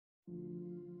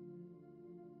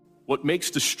What makes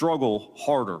the struggle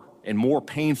harder and more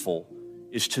painful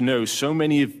is to know so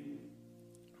many of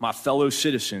my fellow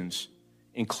citizens,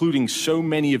 including so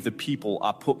many of the people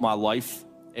I put my life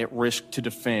at risk to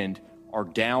defend, are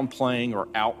downplaying or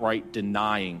outright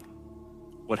denying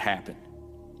what happened.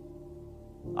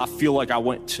 I feel like I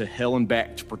went to hell and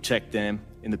back to protect them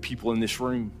and the people in this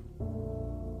room.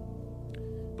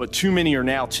 But too many are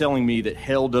now telling me that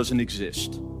hell doesn't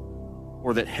exist,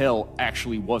 or that hell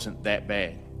actually wasn't that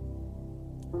bad.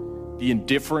 The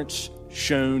indifference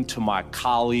shown to my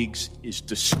colleagues is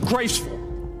disgraceful.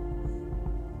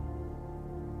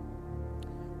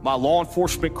 My law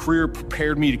enforcement career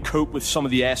prepared me to cope with some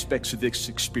of the aspects of this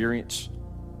experience.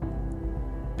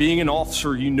 Being an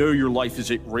officer, you know your life is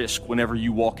at risk whenever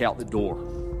you walk out the door,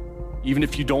 even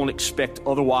if you don't expect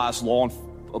otherwise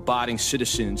law-abiding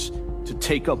citizens to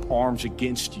take up arms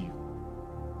against you.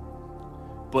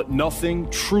 But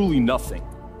nothing, truly nothing,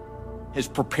 has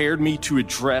prepared me to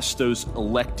address those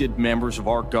elected members of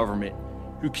our government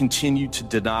who continue to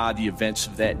deny the events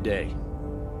of that day,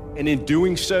 and in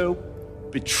doing so,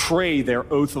 betray their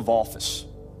oath of office.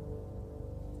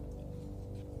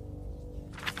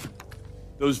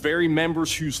 Those very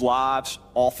members whose lives,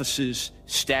 offices,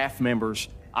 staff members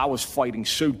I was fighting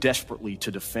so desperately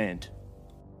to defend.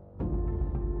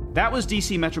 That was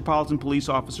D.C. Metropolitan Police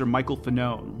Officer Michael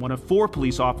Fanone, one of 4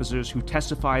 police officers who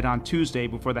testified on Tuesday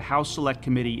before the House Select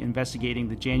Committee investigating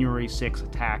the January 6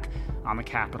 attack on the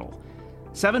Capitol.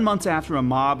 7 months after a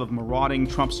mob of marauding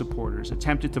Trump supporters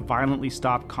attempted to violently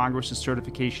stop Congress's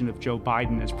certification of Joe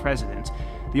Biden as president,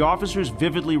 the officers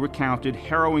vividly recounted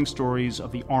harrowing stories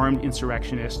of the armed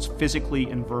insurrectionists physically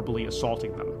and verbally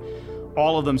assaulting them.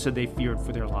 All of them said they feared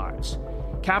for their lives.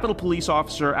 Capitol Police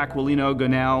Officer Aquilino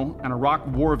Gonell, an Iraq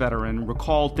War veteran,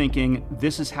 recalled thinking,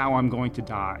 "This is how I'm going to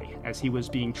die," as he was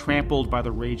being trampled by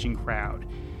the raging crowd.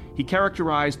 He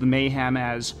characterized the mayhem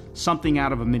as something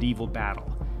out of a medieval battle.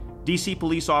 D.C.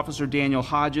 Police Officer Daniel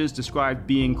Hodges described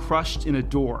being crushed in a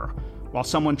door while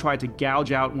someone tried to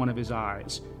gouge out one of his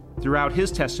eyes. Throughout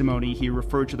his testimony, he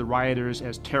referred to the rioters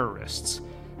as terrorists.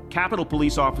 Capitol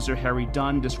Police Officer Harry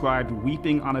Dunn described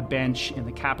weeping on a bench in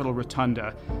the Capitol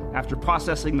Rotunda after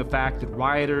processing the fact that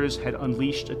rioters had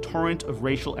unleashed a torrent of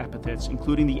racial epithets,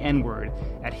 including the N-word,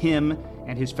 at him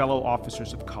and his fellow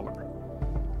officers of color.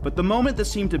 But the moment that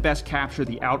seemed to best capture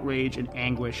the outrage and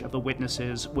anguish of the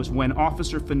witnesses was when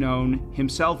Officer Fanone,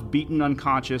 himself beaten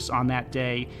unconscious on that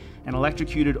day and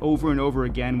electrocuted over and over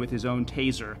again with his own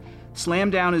taser,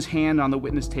 slammed down his hand on the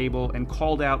witness table and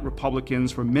called out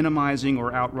Republicans for minimizing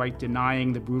or outright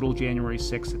denying the brutal January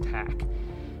 6 attack.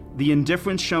 "The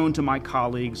indifference shown to my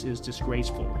colleagues is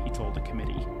disgraceful," he told the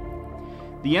committee.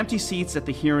 The empty seats at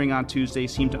the hearing on Tuesday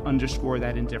seemed to underscore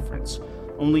that indifference.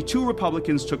 Only 2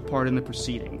 Republicans took part in the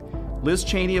proceeding, Liz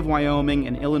Cheney of Wyoming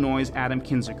and Illinois' Adam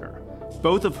Kinzinger,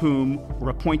 both of whom were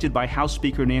appointed by House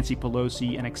Speaker Nancy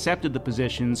Pelosi and accepted the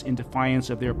positions in defiance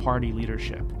of their party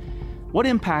leadership. What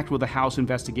impact will the House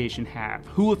investigation have?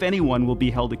 Who, if anyone, will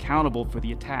be held accountable for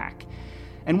the attack?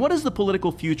 And what is the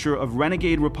political future of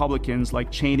renegade Republicans like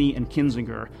Cheney and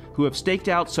Kinzinger, who have staked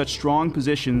out such strong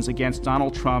positions against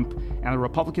Donald Trump and the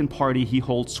Republican Party he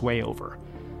holds sway over?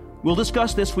 We'll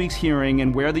discuss this week's hearing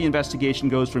and where the investigation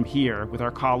goes from here with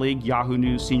our colleague, Yahoo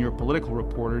News senior political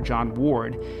reporter John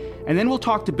Ward. And then we'll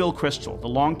talk to Bill Kristol, the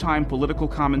longtime political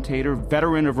commentator,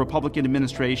 veteran of Republican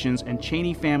administrations, and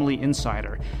Cheney family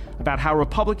insider, about how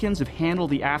Republicans have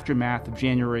handled the aftermath of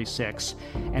January 6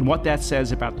 and what that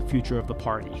says about the future of the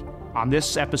party on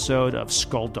this episode of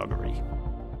Skullduggery.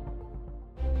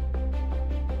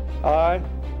 I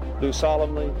do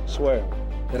solemnly swear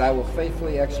that I will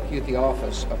faithfully execute the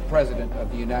office of President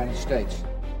of the United States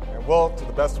and will, to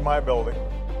the best of my ability,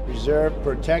 preserve,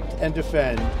 protect, and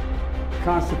defend the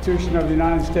Constitution of the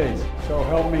United States. So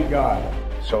help me God.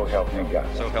 So help me God.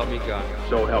 So help me God.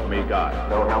 So help me God.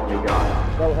 So help me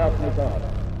God. So help me God.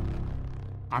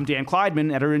 I'm Dan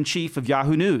Kleidman, editor-in-chief of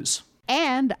Yahoo News.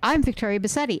 And I'm Victoria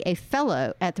Bassetti, a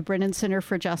fellow at the Brennan Center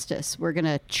for Justice. We're going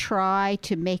to try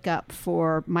to make up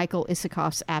for Michael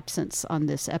Isikoff's absence on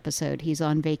this episode. He's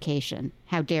on vacation.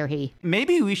 How dare he?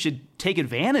 Maybe we should take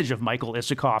advantage of Michael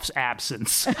Isikoff's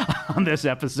absence on this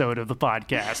episode of the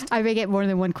podcast. I may get more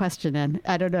than one question in.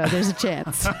 I don't know. There's a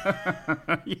chance.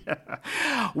 Yeah.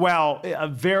 Well, a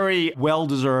very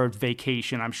well-deserved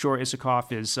vacation. I'm sure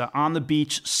Isikoff is on the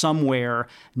beach somewhere,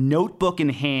 notebook in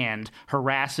hand,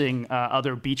 harassing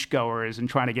other beachgoers and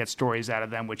trying to get stories out of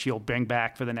them, which he'll bring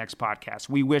back for the next podcast.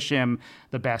 We wish him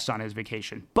the best on his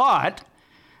vacation. But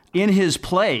in his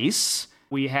place,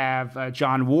 We have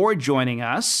John Ward joining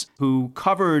us, who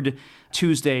covered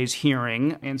Tuesday's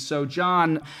hearing. And so,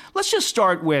 John, let's just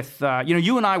start with,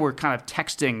 you and I were kind of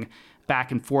texting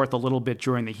back and forth a little bit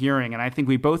during the hearing, and I think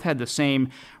we both had the same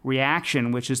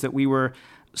reaction, which is that we were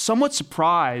somewhat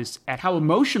surprised at how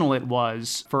emotional it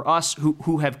was for us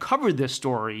who have covered this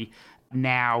story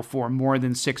now for more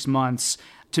than 6 months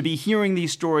to be hearing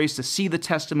these stories, to see the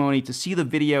testimony, to see the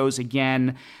videos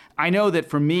again. I know that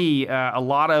for me, a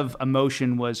lot of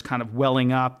emotion was kind of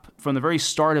welling up from the very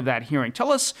start of that hearing.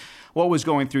 Tell us what was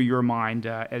going through your mind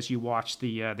as you watched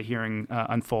the hearing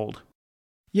unfold.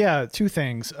 Yeah, two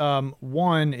things.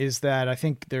 One is that I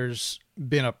think there's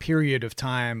been a period of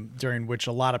time during which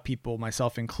a lot of people,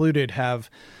 myself included, have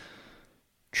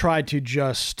tried to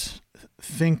just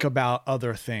think about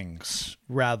other things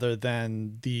rather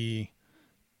than the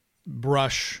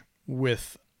brush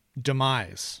with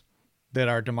demise that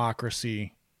our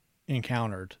democracy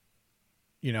encountered,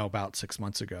 about 6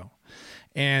 months ago.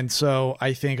 And so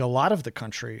I think a lot of the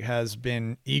country has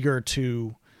been eager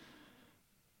to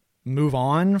move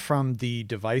on from the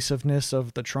divisiveness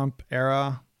of the Trump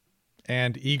era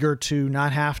and eager to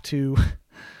not have to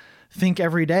think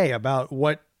every day about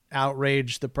what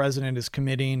outrage the president is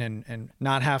committing and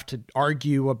not have to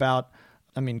argue about,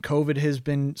 COVID has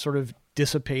been sort of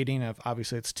dissipating.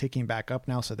 Obviously, it's ticking back up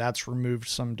now, so that's removed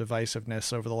some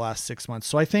divisiveness over the last 6 months.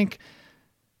 So I think,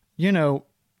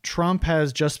 Trump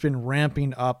has just been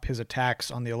ramping up his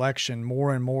attacks on the election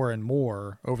more and more and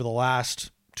more over the last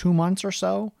 2 months or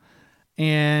so.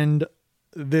 And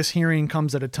this hearing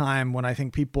comes at a time when I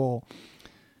think people,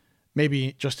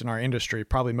 maybe just in our industry,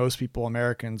 probably most people,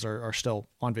 Americans, are still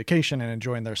on vacation and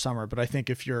enjoying their summer. But I think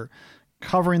if you're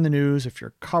covering the news, if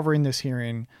you're covering this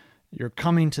hearing, you're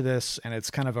coming to this and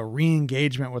it's kind of a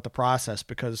re-engagement with the process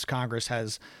because Congress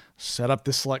has set up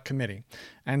this select committee.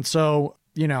 And so,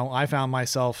 I found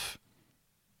myself,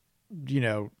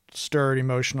 stirred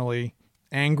emotionally,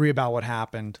 angry about what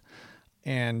happened,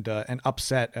 and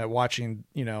upset at watching,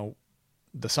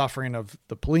 the suffering of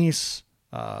the police,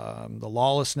 the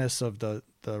lawlessness of the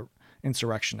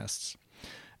insurrectionists.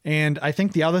 And I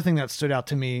think the other thing that stood out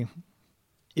to me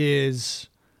is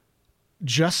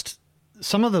just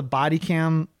some of the body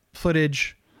cam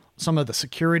footage, some of the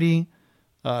security,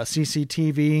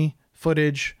 CCTV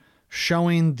footage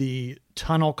showing the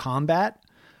tunnel combat.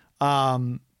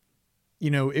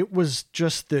 It was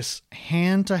just this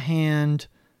hand-to-hand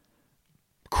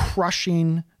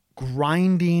crushing,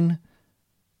 grinding,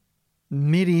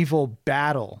 medieval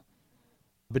battle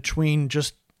between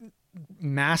just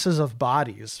masses of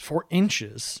bodies for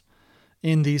inches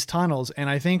in these tunnels. And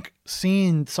I think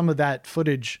seeing some of that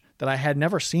footage that I had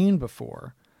never seen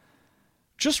before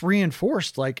just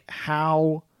reinforced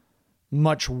how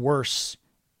much worse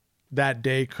that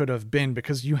day could have been,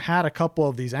 because you had a couple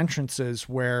of these entrances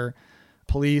where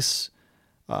police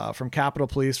from Capitol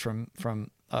Police, from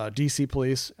DC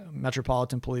Police,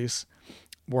 Metropolitan Police,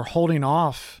 were holding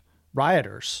off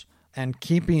rioters and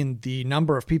keeping the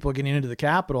number of people getting into the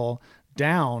Capitol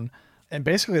down. And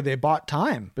basically they bought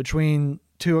time between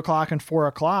 2 o'clock and 4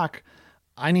 o'clock.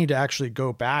 I need to actually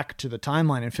go back to the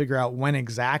timeline and figure out when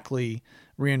exactly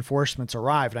reinforcements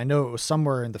arrived. I know it was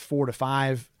somewhere in the 4 to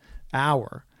 5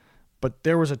 hour, but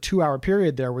there was a 2-hour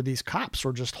period there where these cops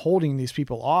were just holding these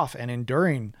people off and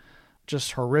enduring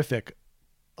just horrific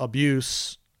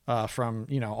abuse from,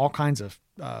 all kinds of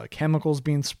chemicals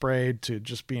being sprayed to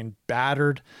just being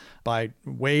battered by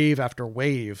wave after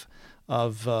wave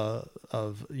of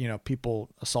people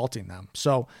assaulting them.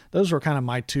 So those were kind of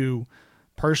my two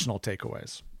personal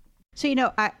takeaways. So,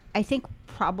 I think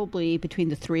probably between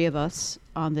the three of us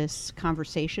on this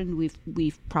conversation,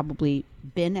 we've probably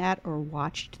been at or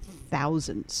watched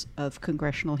thousands of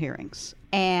congressional hearings.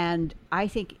 And I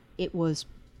think it was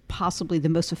possibly the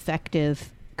most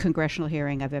effective congressional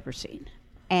hearing I've ever seen.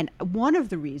 And one of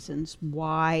the reasons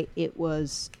why it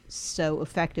was so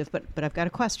effective, but I've got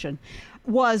a question,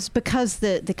 was because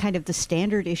the kind of the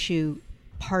standard issue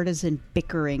partisan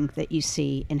bickering that you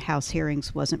see in House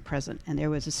hearings wasn't present. And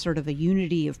there was a sort of a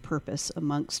unity of purpose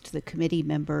amongst the committee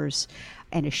members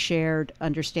and a shared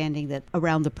understanding that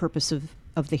around the purpose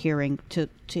of the hearing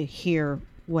to hear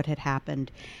what had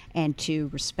happened and to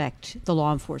respect the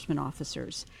law enforcement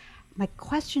officers. My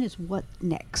question is, what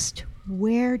next?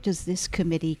 Where does this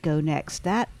committee go next?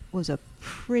 That was a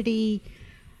pretty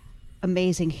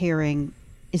amazing hearing.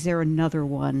 Is there another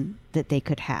one that they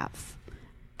could have?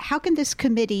 How can this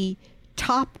committee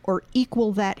top or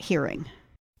equal that hearing?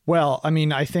 Well,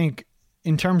 I think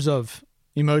in terms of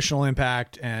emotional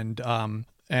impact and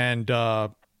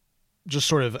just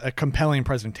sort of a compelling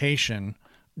presentation,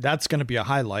 that's going to be a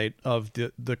highlight of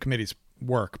the committee's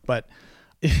work. But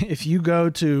if you go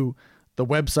to the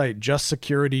website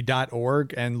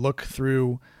justsecurity.org and look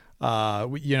through,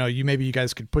 you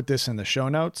guys could put this in the show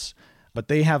notes, but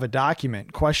they have a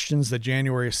document, questions the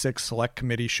January 6th Select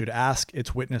Committee should ask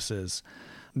its witnesses.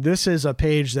 This is a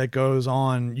page that goes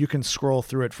on. You can scroll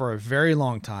through it for a very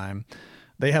long time.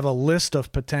 They have a list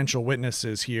of potential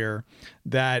witnesses here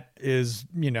that is,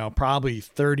 probably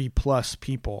 30 plus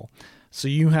people. So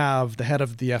you have the head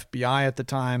of the FBI at the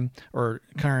time, or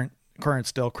current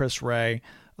still, Chris Wray,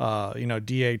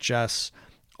 DHS,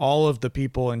 all of the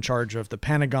people in charge of the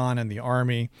Pentagon and the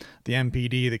Army, the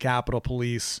MPD, the Capitol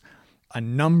Police, a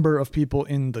number of people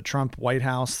in the Trump White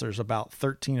House. There's about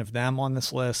 13 of them on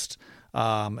this list,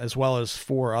 as well as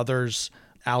 4 others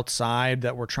outside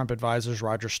that were Trump advisors,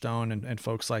 Roger Stone and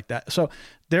folks like that. So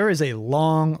there is a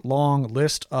long, long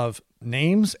list of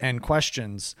names and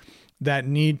questions that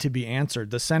need to be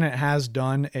answered. The Senate has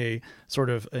done a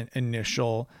sort of an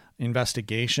initial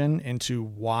investigation into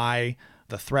why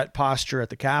the threat posture at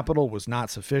the Capitol was not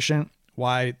sufficient,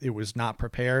 why it was not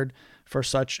prepared for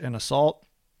such an assault.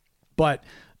 But,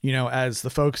 as the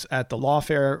folks at the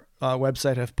Lawfare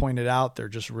website have pointed out, they're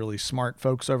just really smart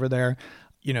folks over there.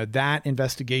 That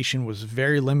investigation was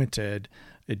very limited.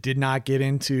 It did not get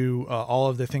into all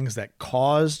of the things that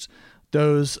caused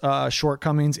those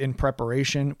shortcomings in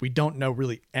preparation. We don't know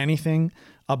really anything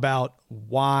about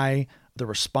why the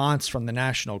response from the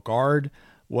National Guard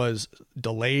was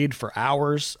delayed for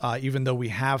hours, even though we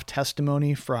have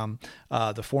testimony from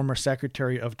the former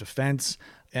Secretary of Defense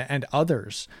and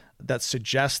others that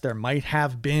suggest there might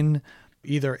have been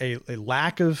either a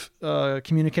lack of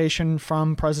communication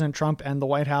from President Trump and the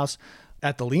White House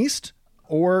at the least,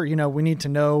 or, we need to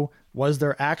know, was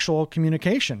there actual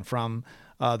communication from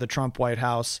the Trump White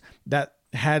House that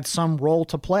had some role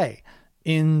to play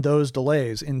in those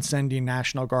delays in sending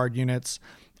National Guard units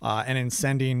and in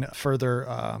sending further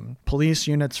police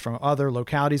units from other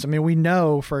localities. I mean, we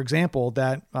know, for example,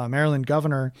 that Maryland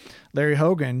Governor Larry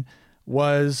Hogan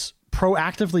was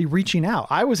proactively reaching out.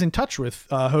 I was in touch with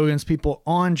Hogan's people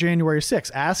on January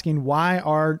 6th asking, why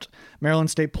aren't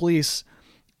Maryland State Police,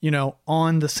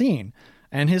 on the scene?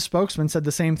 And his spokesman said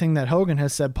the same thing that Hogan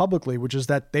has said publicly, which is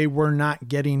that they were not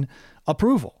getting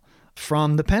approval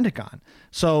from the Pentagon.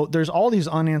 So there's all these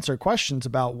unanswered questions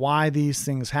about why these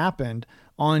things happened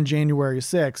on January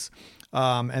 6th.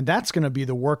 And that's going to be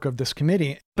the work of this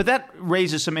committee. But that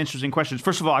raises some interesting questions.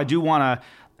 First of all, I do want to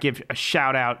give a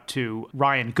shout out to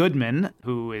Ryan Goodman,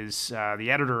 who is the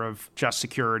editor of Just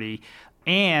Security,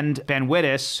 and Ben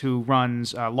Wittes, who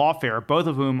runs Lawfare, both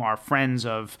of whom are friends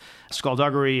of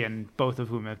Skullduggery and both of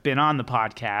whom have been on the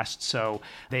podcast. So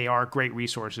they are great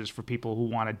resources for people who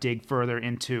want to dig further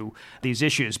into these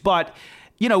issues. But,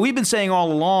 we've been saying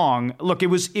all along, look,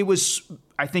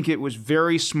 I think it was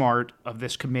very smart of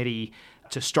this committee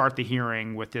to start the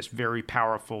hearing with this very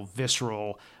powerful,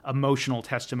 visceral, emotional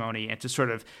testimony and to sort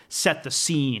of set the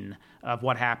scene of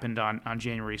what happened on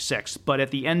January 6th. But at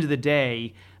the end of the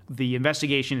day, the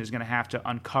investigation is going to have to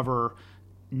uncover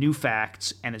new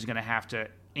facts and is going to have to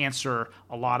answer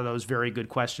a lot of those very good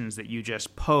questions that you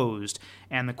just posed.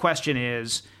 And the question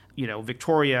is,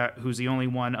 Victoria, who's the only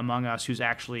one among us who's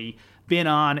actually been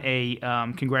on a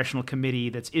congressional committee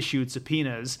that's issued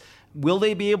subpoenas, will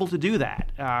they be able to do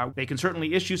that? They can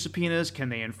certainly issue subpoenas. Can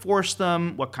they enforce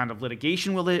them? What kind of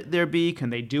litigation will there be? Can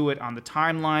they do it on the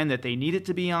timeline that they need it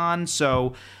to be on?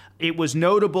 So it was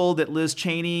notable that Liz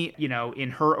Cheney,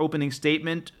 in her opening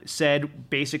statement said,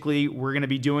 basically, we're going to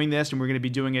be doing this and we're going to be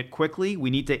doing it quickly. We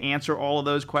need to answer all of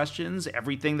those questions,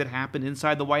 everything that happened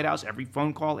inside the White House, every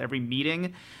phone call, every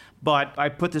meeting. But I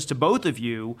put this to both of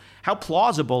you. How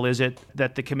plausible is it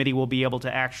that the committee will be able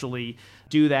to actually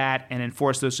do that and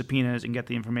enforce those subpoenas and get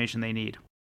the information they need?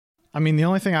 I mean, the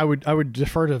only thing I would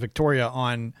defer to Victoria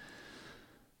on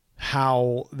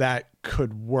how that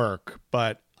could work,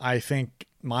 but I think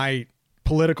my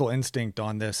political instinct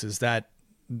on this is that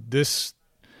this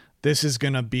is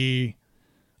going to be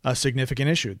a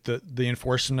significant issue, the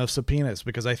enforcement of subpoenas,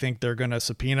 because I think they're going to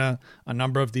subpoena a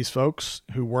number of these folks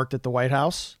who worked at the White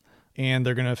House, and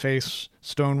they're going to face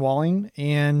stonewalling,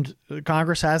 and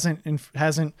Congress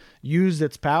hasn't used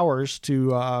its powers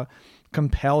to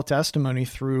compel testimony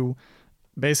through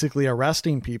basically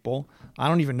arresting people I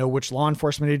don't even know which law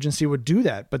enforcement agency would do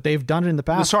that, but they've done it in the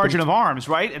past. The Sergeant of Arms,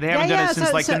 right? They haven't done it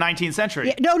since the 19th century.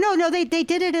 Yeah, no. They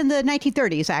did it in the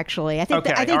 1930s, actually. I think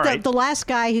the last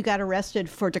guy who got arrested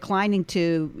for declining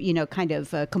to, kind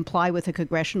of comply with a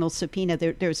congressional subpoena,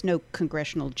 there's no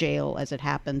congressional jail as it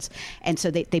happens, and so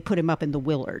they put him up in the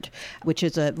Willard, which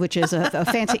is a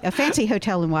fancy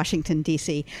hotel in Washington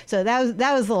D.C. So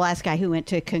that was the last guy who went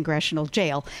to congressional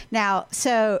jail. Now,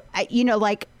 so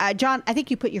John, I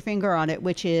think you put your finger on it,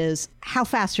 which is how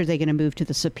fast are they going to move to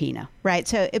the subpoena, right?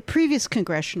 So previous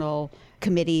congressional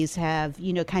committees have,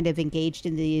 kind of engaged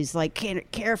in these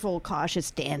careful,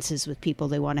 cautious dances with people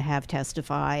they want to have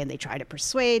testify, and they try to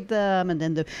persuade them. And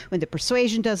then when the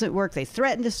persuasion doesn't work, they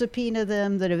threaten to subpoena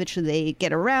them. Then eventually they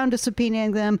get around to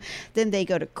subpoenaing them. Then they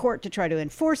go to court to try to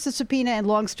enforce the subpoena. And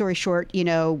long story short,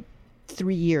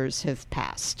 3 years have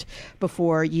passed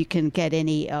before you can get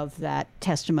any of that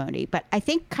testimony. But I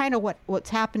think kind of what's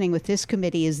happening with this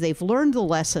committee is they've learned the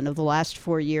lesson of the last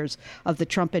 4 years of the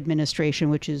Trump administration,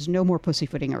 which is no more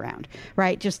pussyfooting around,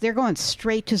 right? Just they're going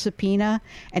straight to subpoena,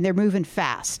 and they're moving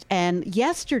fast. And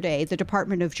yesterday, the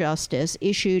Department of Justice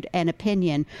issued an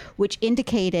opinion which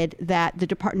indicated that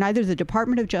neither the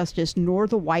Department of Justice nor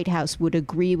the White House would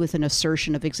agree with an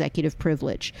assertion of executive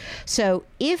privilege. So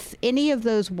if any of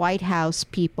those White House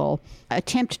people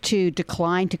attempt to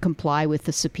decline to comply with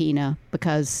the subpoena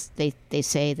because they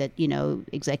say that,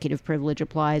 executive privilege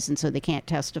applies and so they can't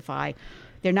testify,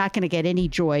 they're not going to get any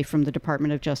joy from the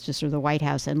Department of Justice or the White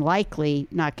House, and likely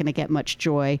not going to get much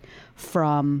joy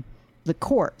from the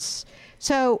courts.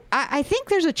 So I think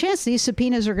there's a chance these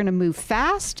subpoenas are going to move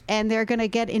fast and they're going to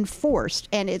get enforced.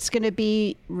 And it's going to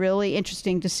be really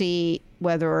interesting to see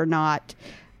whether or not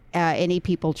any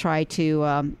people try to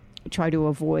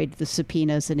avoid the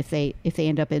subpoenas, and if they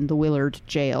end up in the Willard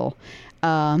jail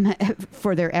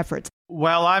for their efforts.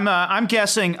 Well, I'm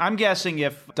guessing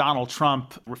if Donald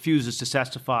Trump refuses to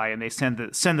testify and they send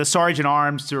the Sergeant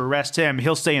Arms to arrest him,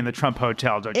 he'll stay in the Trump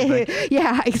Hotel, don't you think?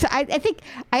 Yeah,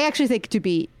 I actually think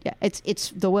it's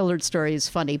the Willard story is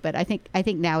funny, but I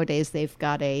think nowadays they've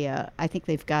got a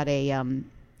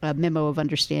memo of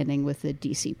understanding with the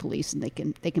DC police, and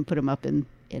they can put him up in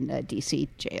a DC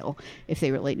jail if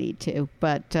they really need to.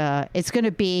 But it's going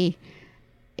to be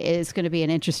an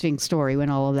interesting story when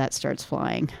all of that starts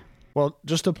flying. Well,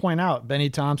 just to point out, Benny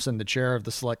Thompson, the chair of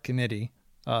the Select Committee,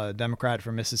 Democrat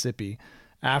from Mississippi,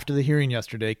 after the hearing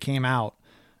yesterday came out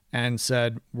and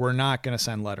said, we're not going to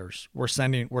send letters. We're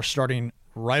starting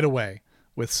right away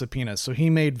with subpoenas. So he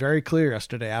made very clear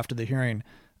yesterday after the hearing,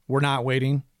 we're not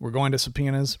waiting. We're going to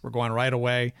subpoenas. We're going right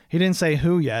away. He didn't say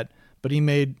who yet, but he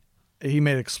made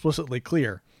explicitly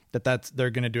clear that they're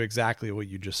going to do exactly what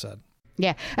you just said.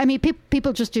 Yeah, I mean,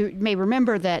 people just may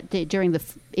remember that during the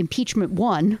impeachment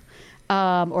one,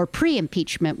 or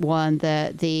pre-impeachment one,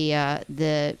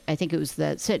 the I think it was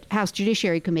the House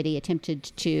Judiciary Committee attempted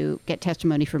to get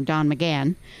testimony from Don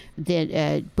McGahn,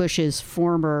 Bush's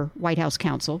former White House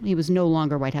counsel. He was no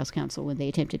longer White House counsel when they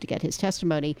attempted to get his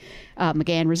testimony.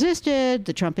 McGahn resisted.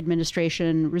 The Trump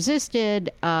administration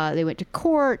resisted. They went to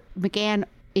court.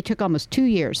 It took almost 2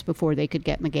 years before they could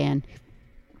get McGahn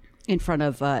in front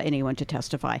of anyone to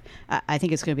testify. I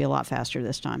think it's going to be a lot faster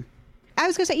this time. I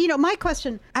was going to say, my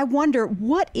question, I wonder,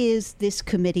 what is this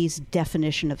committee's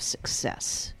definition of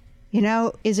success?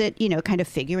 Is it, kind of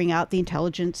figuring out the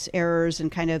intelligence errors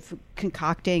and kind of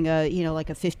concocting a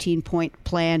 15-point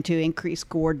plan to increase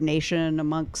coordination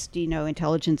amongst,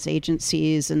 intelligence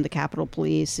agencies and the Capitol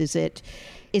Police? Is it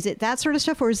that sort of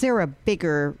stuff, or is there a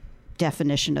bigger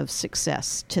definition of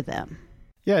success to them?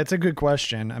 Yeah, it's a good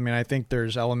question. I mean, I think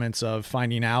there's elements of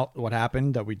finding out what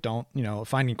happened that we don't,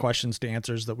 finding questions to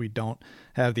answers that we don't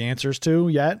have the answers to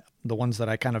yet. The ones that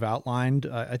I kind of outlined,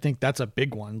 I think that's a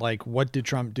big one. Like, what did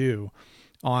Trump do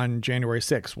on January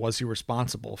 6th? Was he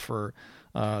responsible for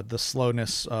the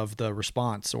slowness of the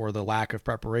response or the lack of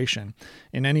preparation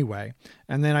in any way?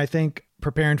 And then I think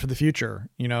preparing for the future,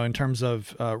 in terms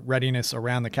of readiness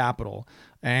around the Capitol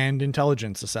and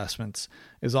intelligence assessments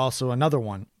is also another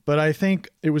one. But I think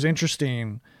it was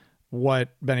interesting what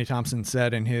Benny Thompson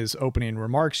said in his opening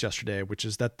remarks yesterday, which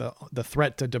is that the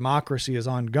threat to democracy is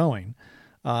ongoing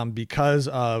because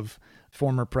of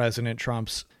former President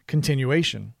Trump's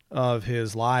continuation of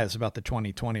his lies about the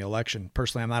 2020 election.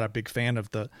 Personally, I'm not a big fan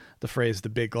of the phrase, the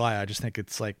big lie. I just think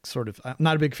it's I'm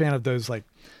not a big fan of those,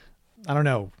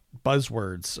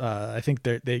 buzzwords. I think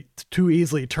they too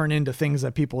easily turn into things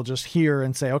that people just hear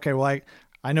and say, okay, well,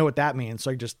 I know what that means.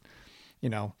 So I just,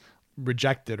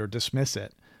 reject it or dismiss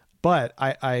it. But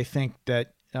I think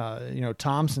that,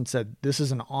 Thompson said this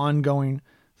is an ongoing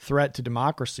threat to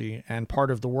democracy, and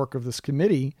part of the work of this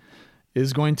committee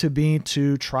is going to be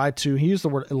to try to, he used the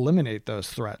word eliminate those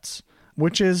threats,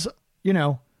 which is,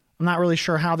 I'm not really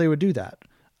sure how they would do that.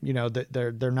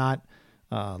 They're not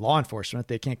law enforcement.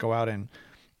 They can't go out and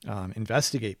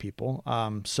investigate people.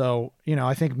 So,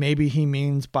 I think maybe he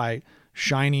means by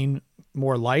shining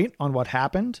more light on what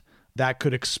happened, that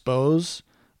could expose,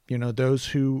 those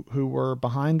who were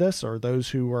behind this or those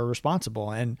who were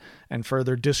responsible and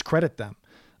further discredit them,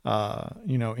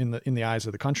 in the eyes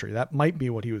of the country. That might be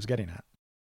what he was getting at.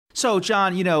 So,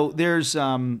 John, there's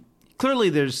clearly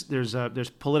there's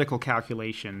political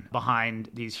calculation behind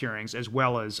these hearings, as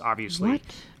well as obviously,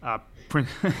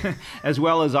 principle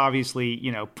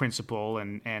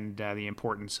and the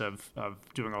importance of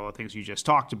doing all the things you just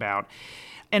talked about.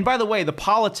 And by the way, the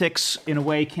politics, in a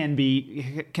way,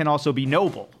 can also be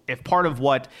noble. If part of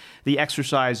what the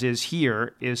exercise is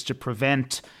here is to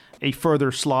prevent a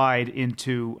further slide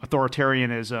into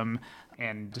authoritarianism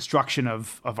and destruction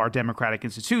of our democratic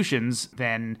institutions,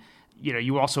 then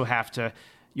you also have to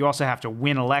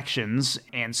win elections,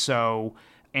 and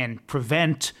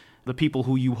prevent the people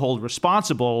who you hold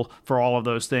responsible for all of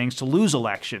those things to lose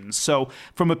elections. So,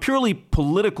 from a purely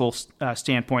political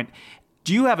standpoint,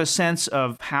 do you have a sense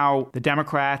of how the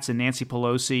Democrats and Nancy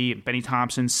Pelosi and Benny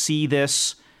Thompson see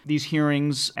these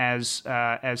hearings as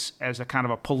a kind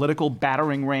of a political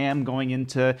battering ram going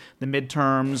into the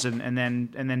midterms and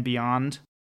then beyond?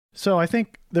 So I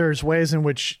think there's ways in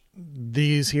which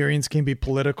these hearings can be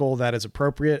political that is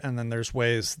appropriate, and then there's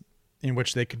ways in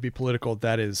which they could be political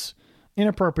that is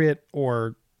inappropriate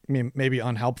or maybe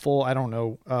unhelpful. I don't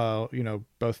know.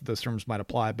 Both of those terms might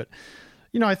apply, but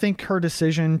I think her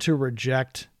decision to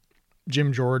reject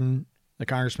Jim Jordan, the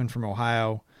congressman from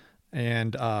Ohio,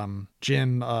 and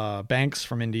Jim Banks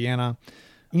from Indiana,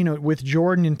 with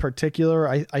Jordan in particular,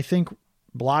 I think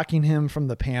blocking him from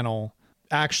the panel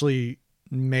actually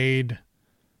made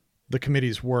the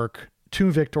committee's work,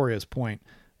 to Victoria's point,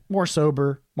 more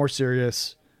sober, more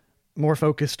serious, more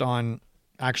focused on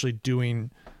actually doing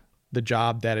the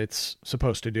job that it's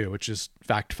supposed to do, which is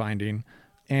fact-finding.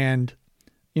 And,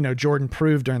 Jordan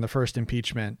proved during the first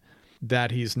impeachment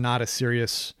that he's not a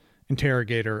serious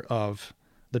interrogator of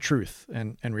the truth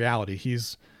and reality.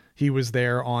 He was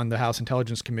there on the House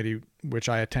Intelligence Committee, which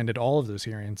I attended all of those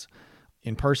hearings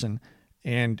in person,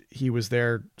 and he was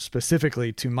there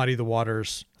specifically to muddy the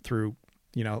waters through,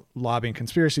 lobbying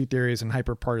conspiracy theories and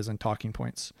hyper-partisan talking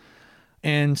points.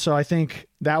 And so I think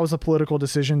that was a political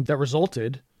decision that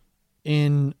resulted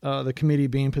in the committee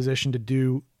being positioned to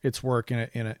do its work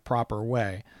in a proper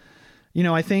way.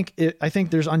 I think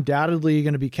there's undoubtedly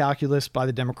going to be calculus by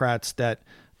the Democrats that,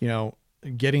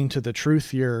 getting to the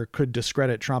truth here could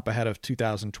discredit Trump ahead of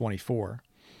 2024.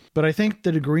 But I think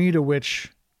the degree to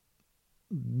which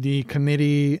the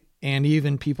committee and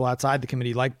even people outside the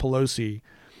committee like Pelosi,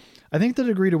 I think the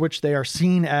degree to which they are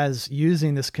seen as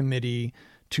using this committee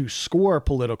to score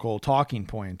political talking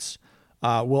points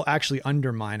will actually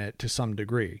undermine it to some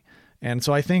degree. And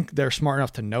so I think they're smart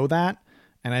enough to know that.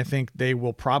 And I think they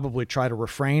will probably try to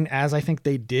refrain, as I think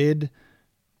they did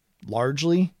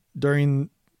largely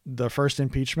during the first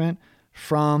impeachment,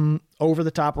 from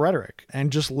over-the-top rhetoric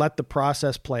and just let the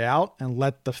process play out and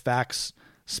let the facts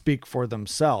speak for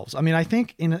themselves. I mean, I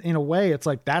think in a way, it's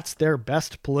like that's their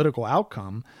best political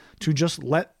outcome, to just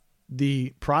let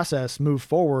the process move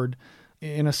forward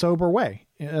in a sober way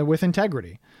with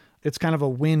integrity. It's kind of a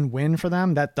win-win for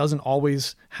them. That doesn't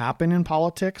always happen in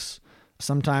politics.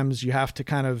 Sometimes you have to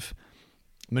kind of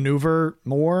maneuver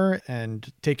more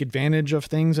and take advantage of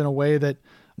things in a way that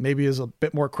maybe is a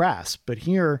bit more crass. But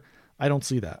here, I don't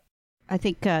see that. I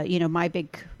think, my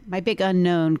big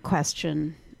unknown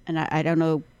question, and I don't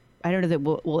know that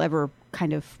we'll ever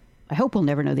I hope we'll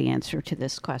never know the answer to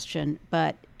this question,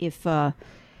 but if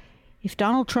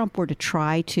Donald Trump were to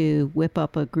try to whip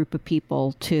up a group of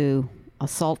people to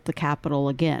assault the Capitol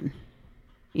again,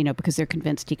 because they're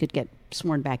convinced he could get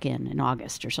sworn back in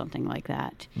August or something like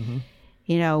that,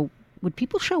 would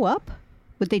people show up?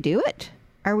 Would they do it?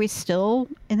 Are we still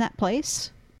in that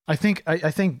place? I think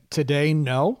today,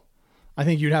 no. I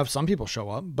think you'd have some people show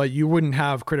up, but you wouldn't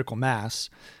have critical mass,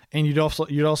 and you'd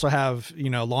also have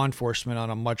law enforcement on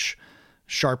a much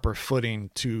sharper footing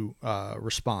to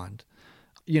respond.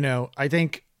 I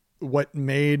think what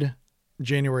made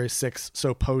January 6th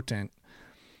so potent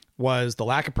was the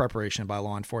lack of preparation by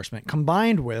law enforcement,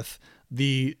 combined with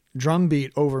the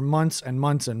drumbeat over months and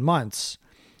months and months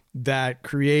that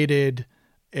created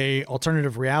a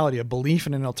alternative reality, a belief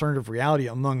in an alternative reality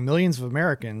among millions of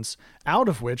Americans, out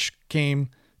of which came,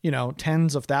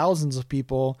 tens of thousands of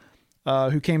people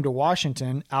who came to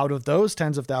Washington. Out of those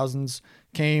tens of thousands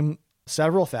came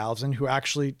several thousand who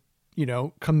actually,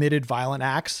 committed violent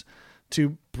acts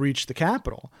to breach the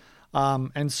Capitol.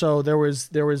 And so there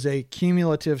was a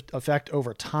cumulative effect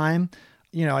over time.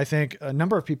 I think a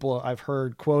number of people I've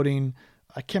heard quoting,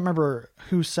 I can't remember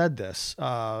who said this,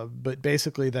 but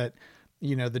basically that,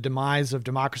 the demise of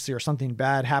democracy or something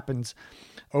bad happens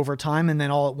over time and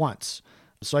then all at once.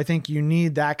 So I think you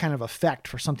need that kind of effect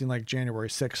for something like January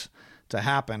 6th to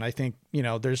happen. I think,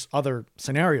 there's other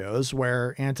scenarios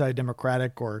where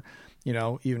anti-democratic or,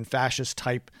 even fascist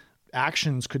type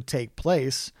actions could take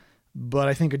place. But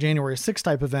I think a January 6th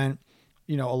type event,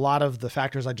 a lot of the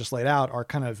factors I just laid out are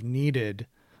kind of needed.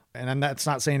 And that's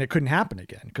not saying it couldn't happen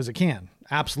again, because it can.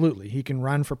 Absolutely. He can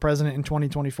run for president in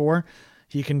 2024.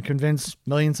 He can convince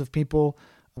millions of people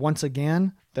once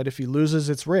again that if he loses,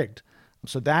 it's rigged.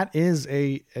 So that is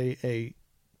a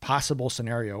possible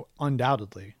scenario,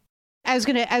 undoubtedly. I was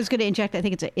gonna inject. I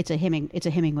think it's a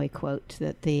Hemingway quote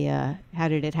that the how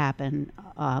did it happen?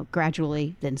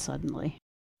 Gradually, then suddenly.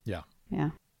 Yeah.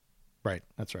 Yeah. Right.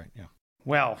 That's right. Yeah.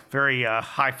 Well, very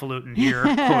highfalutin here,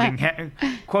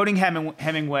 quoting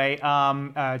Hemingway.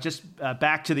 Just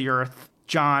back to the earth.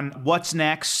 John, what's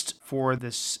next for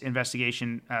this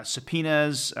investigation?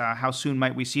 Subpoenas, how soon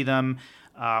might we see them?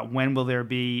 When will there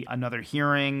be another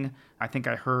hearing? I think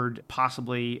I heard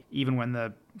possibly even when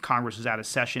the Congress is out of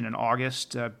session in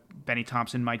August, Benny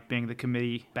Thompson might bring the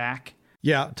committee back.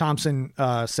 Yeah, Thompson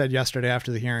said yesterday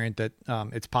after the hearing that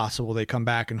it's possible they come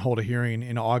back and hold a hearing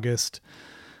in August.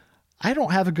 I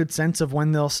don't have a good sense of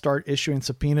when they'll start issuing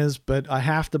subpoenas, but I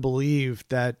have to believe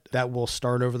that will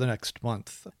start over the next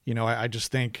month. I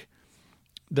just think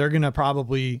they're going to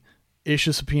probably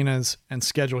issue subpoenas and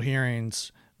schedule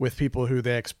hearings with people who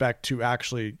they expect to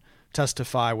actually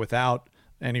testify without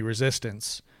any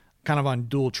resistance, kind of on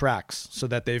dual tracks, so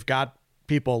that they've got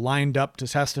people lined up to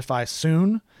testify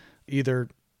soon, either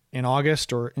in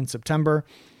August or in September,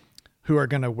 who are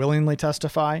going to willingly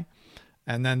testify.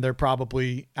 And then they're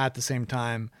probably at the same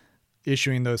time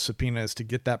issuing those subpoenas to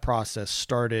get that process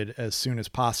started as soon as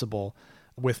possible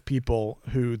with people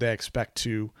who they expect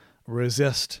to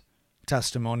resist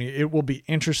testimony. It will be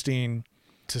interesting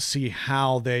to see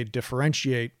how they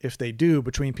differentiate, if they do,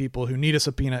 between people who need a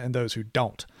subpoena and those who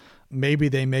don't. Maybe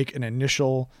they make an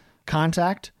initial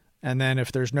contact, and then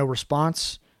if there's no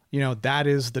response, that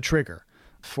is the trigger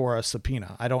for a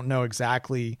subpoena. I don't know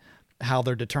exactly how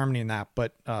they're determining that,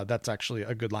 but that's actually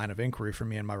a good line of inquiry for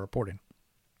me in my reporting.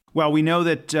 Well, we know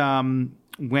that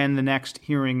when the next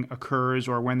hearing occurs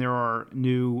or when there are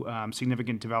new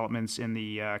significant developments in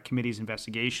the committee's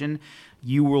investigation,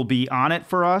 you will be on it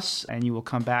for us and you will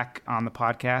come back on the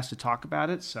podcast to talk about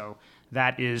it. So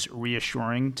that is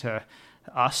reassuring to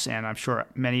us and I'm sure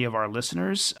many of our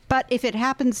listeners. But if it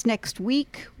happens next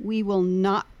week, we will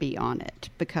not be on it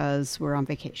because we're on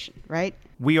vacation, right?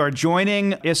 We are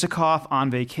joining Isikoff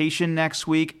on vacation next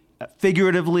week,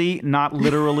 figuratively, not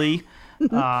literally.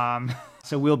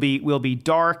 So we'll be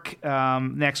dark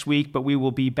next week, but we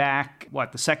will be back.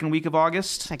 The second week of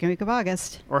August? Second week of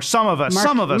August. Or some of us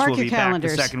will be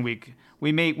calendars. Back the second week.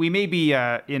 We may be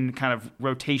in kind of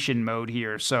rotation mode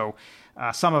here, so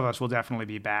some of us will definitely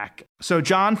be back. So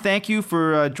John, thank you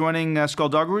for joining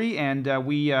Skullduggery, and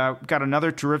we got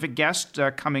another terrific guest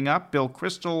coming up, Bill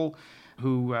Kristol,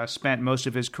 who spent most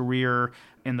of his career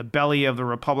in the belly of the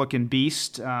Republican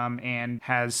beast and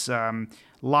has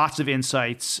lots of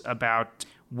insights about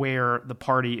where the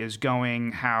party is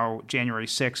going, how January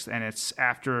 6th and its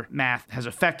aftermath has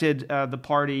affected the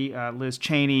party, Liz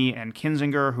Cheney and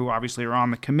Kinzinger, who obviously are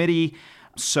on the committee.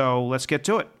 So let's get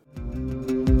to it.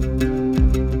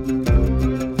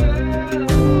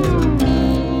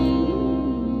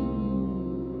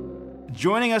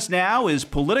 Joining us now is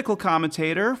political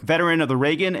commentator, veteran of the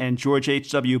Reagan and George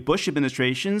H.W. Bush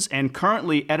administrations, and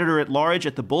currently editor-at-large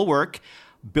at The Bulwark,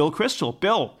 Bill Kristol.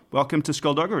 Bill, welcome to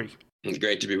Skullduggery. It's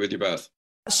great to be with you both.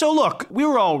 So look, we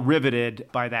were all riveted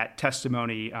by that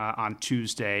testimony on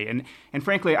Tuesday, and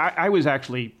frankly, I was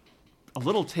actually a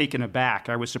little taken aback.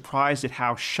 I was surprised at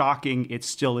how shocking it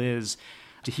still is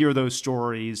to hear those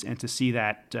stories and to see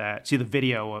the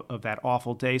video of that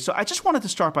awful day. So I just wanted to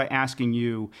start by asking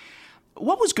you,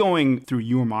 what was going through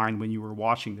your mind when you were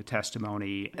watching the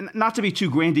testimony? And not to be too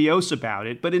grandiose about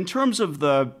it, but in terms of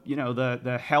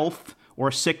the health or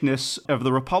sickness of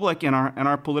the republic and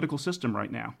our political system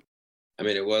right now. I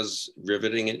mean, it was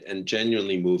riveting and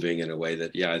genuinely moving in a way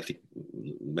that, I think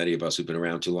many of us who've been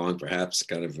around too long, perhaps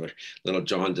kind of a little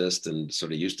jaundiced and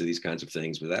sort of used to these kinds of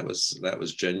things. But that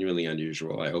was genuinely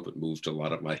unusual. I hope it moved a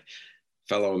lot of my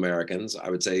fellow Americans. I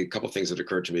would say a couple of things that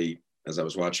occurred to me as I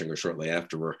was watching or shortly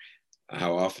after were,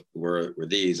 how often were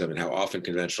these? I mean, how often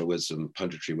conventional wisdom,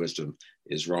 punditry wisdom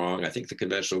is wrong? I think the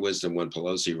conventional wisdom when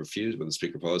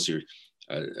Speaker Pelosi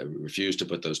refused to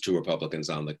put those 2 Republicans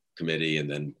on the committee and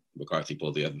then McCarthy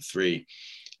pulled the other 3,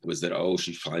 was that, oh,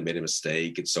 she probably made a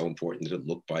mistake. It's so important that it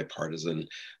looked bipartisan,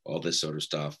 all this sort of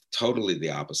stuff. Totally the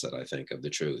opposite, I think, of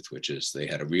the truth, which is they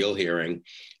had a real hearing.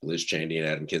 Liz Cheney and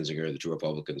Adam Kinzinger, the 2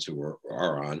 Republicans who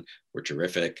are on, were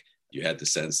terrific. You had the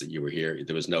sense that you were here.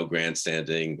 There was no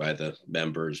grandstanding by the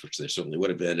members, which there certainly would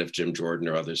have been if Jim Jordan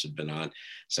or others had been on.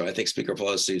 So I think Speaker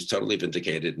Pelosi is totally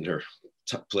vindicated in her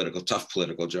tough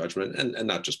political judgment, and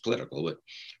not just political, but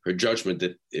her judgment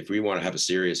that if we want to have a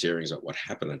serious hearings about what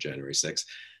happened on January 6th,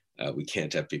 we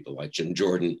can't have people like Jim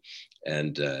Jordan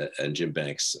and Jim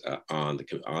Banks on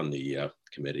the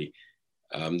committee.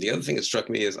 The other thing that struck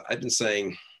me is I've been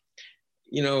saying,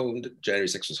 January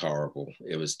 6th was horrible.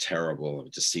 It was terrible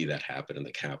to see that happen in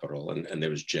the Capitol, and there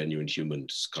was genuine human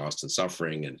cost and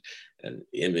suffering and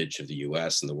image of the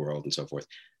U.S. and the world and so forth.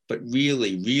 But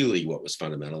really, really what was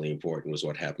fundamentally important was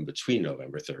what happened between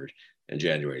November 3rd and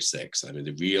January 6th. I mean,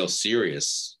 the real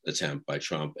serious attempt by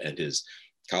Trump and his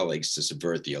colleagues to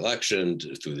subvert the election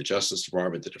through the Justice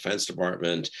Department, the Defense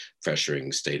Department,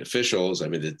 pressuring state officials. I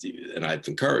mean, and I've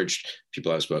encouraged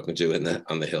people I've spoken to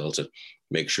on the Hill to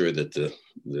make sure that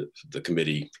the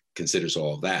committee considers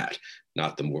all of that,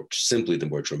 not simply the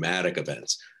more dramatic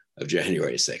events of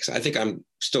January 6th. I think I'm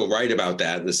still right about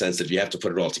that in the sense that if you have to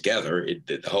put it all together,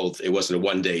 it wasn't a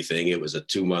one-day thing, it was a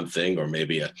 2-month thing, or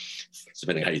maybe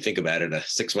depending how you think about it, a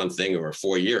 6-month thing or a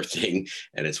 4-year thing,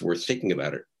 and it's worth thinking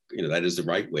about it. That is the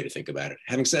right way to think about it.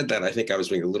 Having said that, I think I was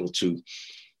being a little too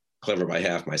clever by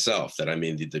half myself, that I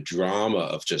mean, the drama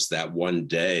of just that one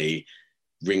day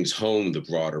brings home the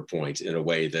broader point in a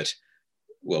way that,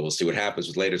 well, we'll see what happens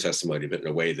with later testimony, but in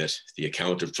a way that the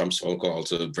account of Trump's phone call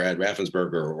to Brad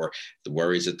Raffensperger or the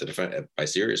worries by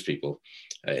serious people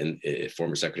and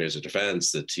former secretaries of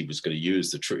defense that he was going to use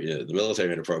the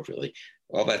military inappropriately,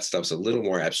 all that stuff's a little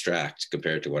more abstract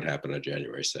compared to what happened on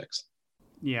January 6th.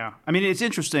 Yeah. I mean, it's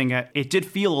interesting. It did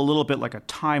feel a little bit like a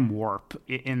time warp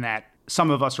in that some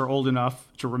of us are old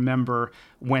enough to remember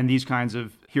when these kinds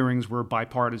of hearings were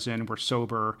bipartisan, were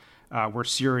sober, were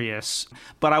serious.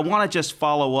 But I want to just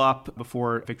follow up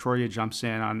before Victoria jumps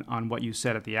in on what you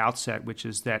said at the outset, which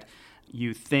is that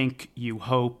you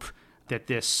hope that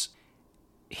this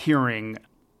hearing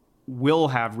will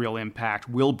have real impact,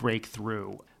 will break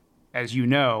through. As you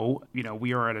know,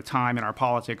 we are at a time in our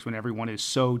politics when everyone is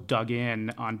so dug in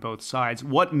on both sides.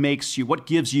 What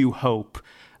gives you hope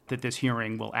that this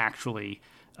hearing will actually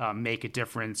make a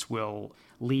difference, will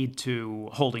lead to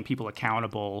holding people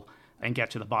accountable and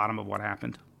get to the bottom of what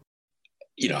happened?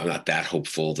 I'm not that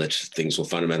hopeful that things will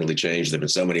fundamentally change. There have been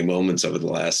so many moments over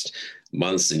the last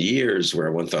months and years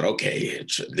where one thought, okay,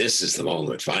 this is the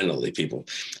moment. Finally, people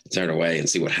turn away and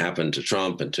see what happened to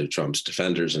Trump and to Trump's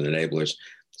defenders and enablers.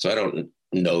 So I don't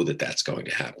know that that's going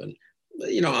to happen.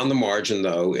 On the margin,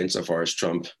 though, insofar as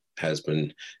Trump has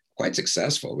been quite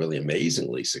successful, really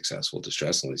amazingly successful,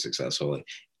 distressingly successful in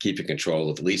keeping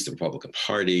control of at least the Republican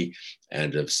Party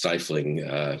and of stifling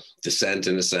dissent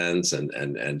in a sense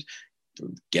and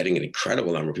getting an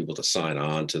incredible number of people to sign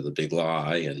on to the big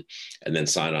lie and then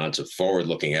sign on to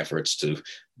forward-looking efforts to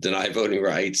deny voting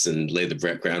rights and lay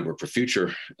the groundwork for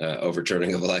future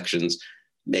overturning of elections.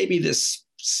 Maybe this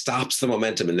stops the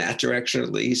momentum in that direction,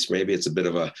 at least. Maybe it's a bit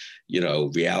of a,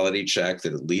 reality check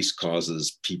that at least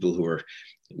causes people who are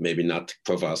maybe not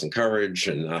profiles in courage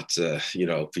and not,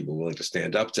 people willing to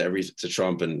stand up to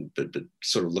Trump but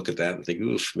sort of look at that and think,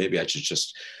 oof, maybe I should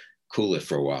just cool it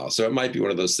for a while. So it might be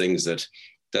one of those things that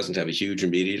doesn't have a huge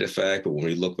immediate effect, but when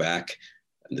we look back,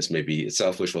 and this may be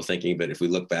itself wishful thinking, but if we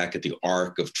look back at the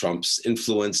arc of Trump's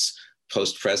influence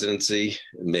post-presidency,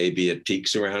 maybe it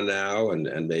peaks around now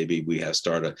and maybe we have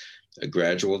started a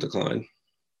gradual decline.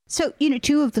 So,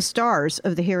 two of the stars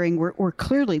of the hearing were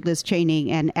clearly Liz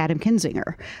Cheney and Adam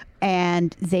Kinzinger.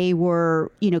 And they were,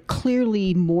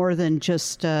 clearly more than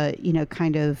just,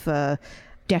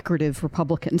 decorative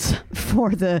Republicans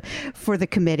for the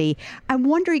committee. I'm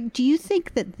wondering, do you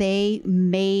think that they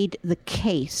made the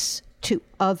case to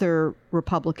other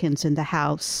Republicans in the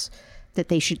House that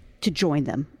they should to join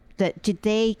them? Did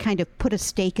they kind of put a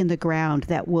stake in the ground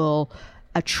that will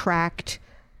attract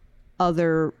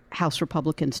other House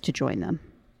Republicans to join them?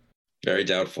 Very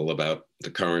doubtful about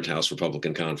the current House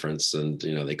Republican conference. And,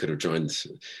 they could have joined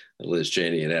Liz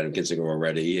Cheney and Adam Kinzinger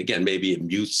already. Again, maybe it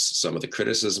mutes some of the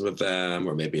criticism of them,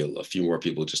 or maybe a few more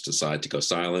people just decide to go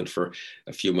silent for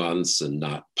a few months and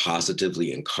not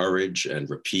positively encourage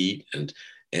and repeat and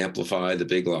amplify the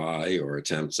big lie or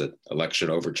attempts at election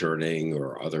overturning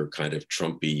or other kind of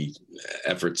Trumpy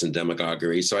efforts and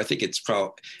demagoguery. So I think it's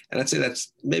probably, and I'd say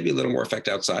that's maybe a little more effect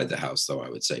outside the House, though, I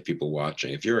would say, people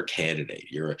watching. If you're a candidate,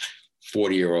 you're a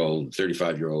 40-year-old,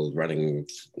 35-year-old running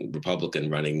Republican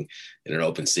running in an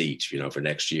open seat, for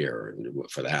next year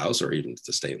for the House or even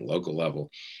the state and local level.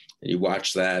 And you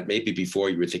watch that, maybe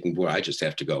before you were thinking, boy, I just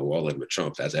have to go all in with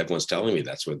Trump. As everyone's telling me,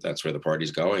 that's where the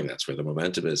party's going. That's where the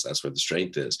momentum is. That's where the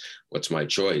strength is. What's my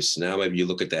choice? Now, maybe you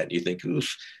look at that and you think,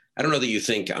 oof, I don't know that you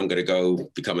think I'm going to go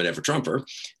become an ever-Trumper.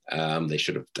 They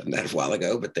should have done that a while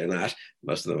ago, but they're not.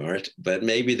 Most of them aren't. But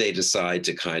maybe they decide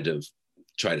to kind of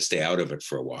try to stay out of it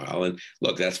for a while. And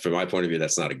look, that's from my point of view,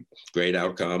 that's not a great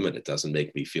outcome. And it doesn't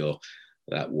make me feel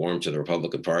that warm to the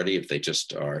Republican Party if they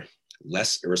just are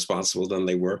less irresponsible than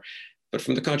they were. But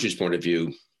from the country's point of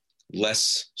view,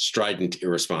 less strident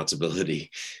irresponsibility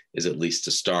is at least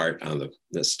a start on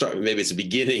the start. Maybe it's a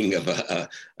beginning of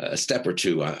a step or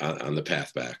two on the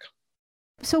path back.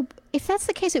 So if that's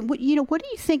the case, what do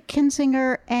you think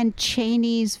Kinzinger and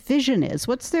Cheney's vision is?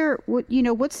 What's their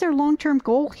long-term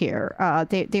goal here?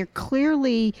 They're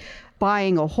clearly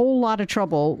buying a whole lot of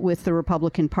trouble with the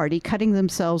Republican Party, cutting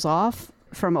themselves off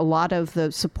from a lot of the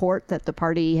support that the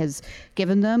party has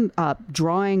given them,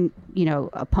 drawing,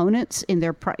 opponents in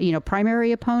their,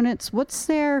 primary opponents. What's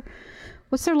their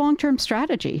long-term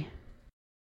strategy?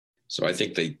 So I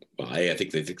think they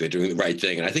think they're doing the right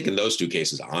thing. And I think in those two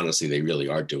cases, honestly, they really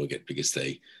are doing it because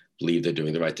they believe they're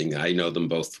doing the right thing. I know them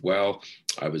both well.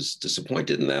 I was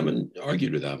disappointed in them and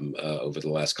argued with them over the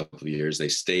last couple of years. They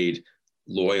stayed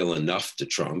loyal enough to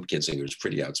Trump. Kinzinger was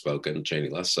pretty outspoken, Cheney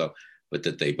less so, but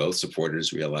that they both supported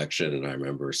his reelection. And I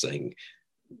remember saying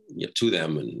to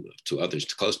them and to others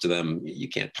close to them, you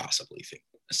can't possibly think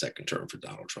a second term for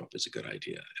Donald Trump is a good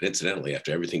idea. And incidentally,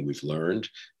 after everything we've learned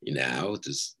now,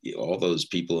 all those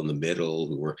people in the middle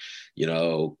who were,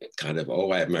 kind of,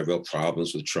 I have my real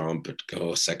problems with Trump, but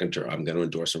go second term, I'm going to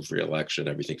endorse him for re-election,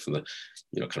 everything from the,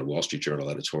 kind of Wall Street Journal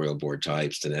editorial board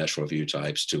types to National Review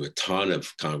types to a ton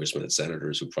of congressmen and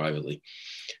senators who privately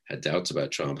had doubts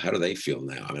about Trump. How do they feel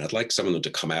now? I mean, I'd like some of them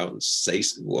to come out and say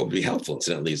what would be helpful,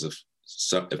 incidentally, is if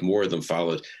more of them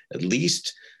followed at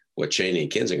least what Cheney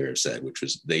and Kinzinger have said, which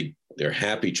was they're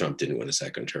happy Trump didn't win a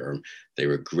second term. They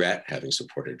regret having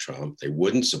supported Trump. They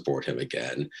wouldn't support him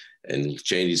again. In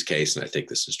Cheney's case, and I think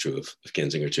this is true of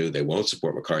Kinzinger too, they won't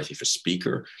support McCarthy for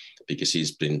Speaker because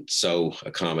he's been so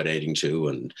accommodating to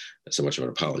and so much of an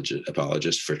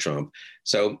apologist for Trump.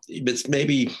 So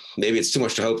maybe it's too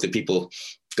much to hope that people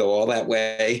go all that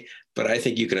way. But I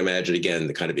think you can imagine, again,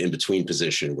 the kind of in-between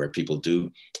position where people do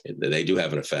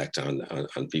have an effect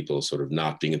on people sort of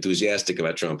not being enthusiastic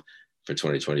about Trump for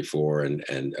 2024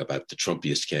 and about the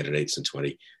Trumpiest candidates in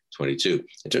 2022.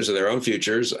 In terms of their own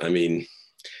futures, I mean,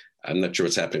 I'm not sure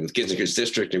what's happening with Kinzinger's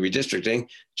district and redistricting.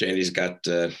 Cheney's got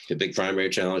a big primary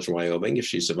challenge in Wyoming. If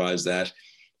she survives that,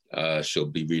 she'll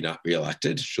be not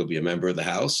reelected. She'll be a member of the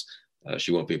House.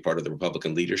 She won't be a part of the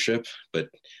Republican leadership, but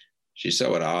she's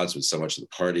so at odds with so much of the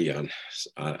party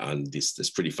on this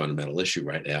pretty fundamental issue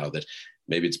right now that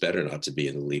maybe it's better not to be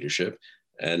in the leadership.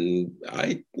 And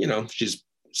I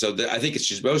think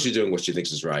she's mostly doing what she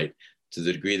thinks is right. To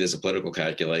the degree there's a political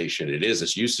calculation, it is,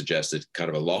 as you suggested, kind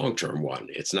of a long-term one.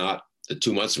 It's not that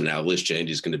 2 months from now, Liz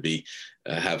Cheney is going to be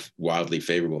have wildly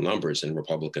favorable numbers among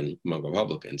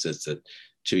Republicans. It's that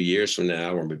 2 years from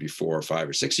now, or maybe 4 or 5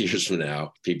 or 6 years from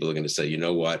now, people are going to say, you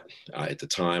know what? At the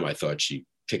time, I thought she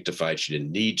picked a fight she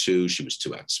didn't need to. She was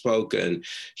too outspoken.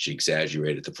 She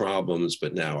exaggerated the problems,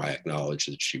 but now I acknowledge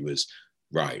that she was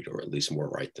right, or at least more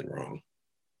right than wrong.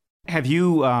 Have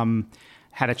you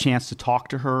had a chance to talk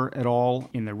to her at all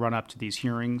in the run-up to these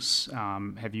hearings?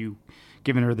 Have you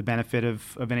given her the benefit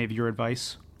of any of your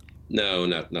advice? No,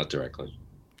 not directly.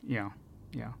 Yeah.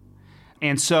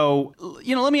 And so,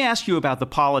 let me ask you about the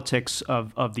politics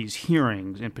of these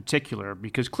hearings in particular,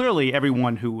 because clearly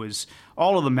everyone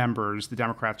all of the members, the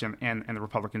Democrats and the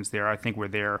Republicans there, I think were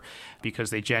there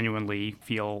because they genuinely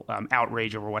feel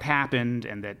outrage over what happened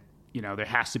and that, there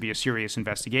has to be a serious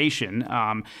investigation.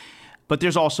 But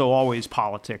there's also always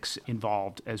politics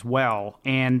involved as well.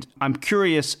 And I'm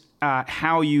curious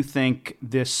how you think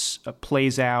this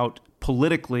plays out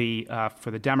politically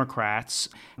for the Democrats,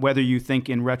 whether you think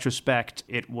in retrospect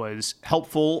it was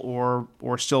helpful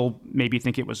or still maybe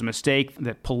think it was a mistake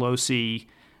that Pelosi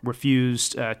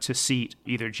refused to seat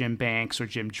either Jim Banks or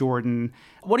Jim Jordan.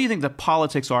 What do you think the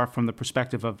politics are from the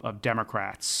perspective of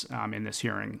Democrats in this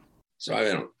hearing? So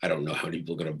I don't know how many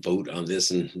people are going to vote on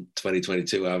this in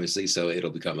 2022, obviously. So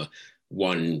it'll become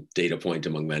one data point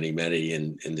among many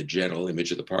in the general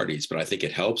image of the parties. But I think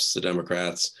it helps the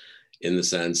Democrats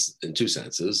in two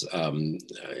senses.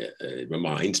 It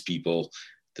reminds people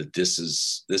that this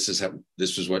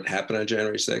was what happened on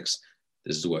January 6th.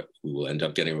 This is what we will end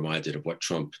up getting reminded of, what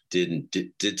Trump did in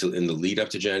the lead up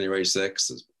to January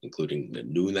 6th, including at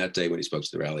noon that day when he spoke to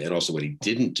the rally, and also what he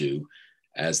didn't do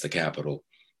as the Capitol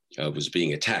was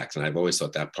being attacked. And I've always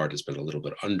thought that part has been a little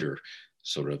bit under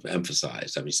sort of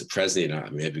emphasized. I mean, it's the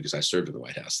president, maybe because I served in the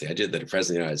White House, the idea that the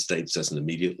president of the United States doesn't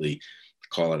immediately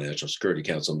call a National Security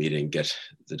Council meeting, get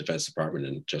the Defense Department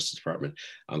and Justice Department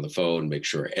on the phone, make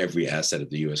sure every asset of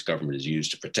the US government is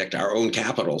used to protect our own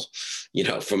capital,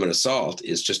 from an assault,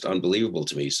 is just unbelievable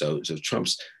to me. So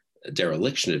Trump's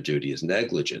dereliction of duty is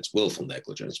negligence, willful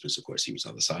negligence, because of course he was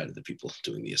on the side of the people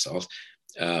doing the assault,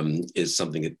 is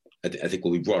something that I think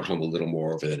will be brought home a little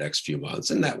more over the next few months.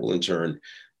 And that will in turn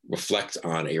reflect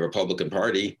on a Republican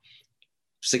Party,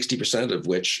 60% of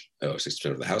which,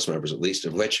 60% of the House members at least,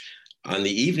 of which on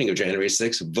the evening of January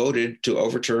 6th voted to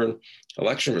overturn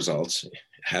election results,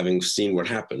 having seen what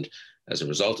happened as a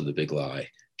result of the big lie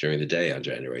during the day on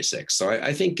January 6th. So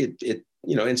I think it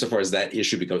insofar as that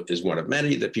issue is one of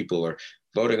many that people are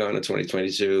voting on in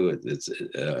 2022,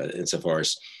 insofar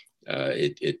as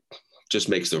it just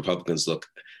makes the Republicans look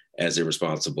as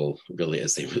irresponsible, really,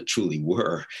 as they truly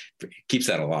were. It keeps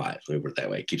that alive. Let me put it that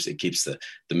way. It keeps the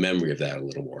memory of that a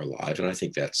little more alive, and I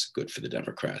think that's good for the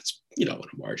Democrats, in a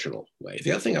marginal way.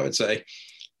 The other thing I would say,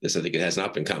 this I think it has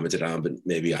not been commented on, but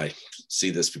maybe I see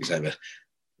this because I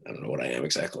don't know what I am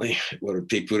exactly. What are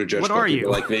Pete Buttigieg? What are you?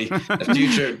 Like me?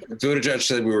 Buttigieg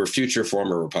said we were future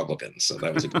former Republicans, so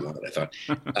that was a good one. I thought.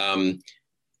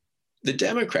 The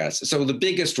Democrats. So the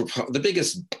biggest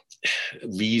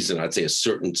reason, I'd say, a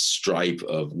certain stripe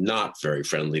of not very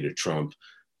friendly to Trump,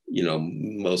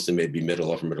 mostly maybe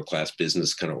upper middle class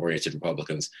business kind of oriented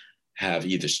Republicans have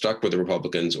either stuck with the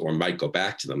Republicans or might go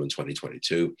back to them in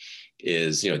 2022,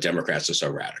 is, Democrats are so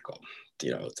radical,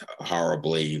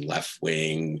 horribly left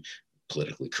wing,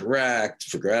 politically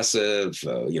correct, progressive,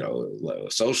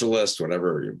 socialist,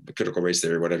 whatever, critical race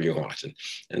theory, whatever you want.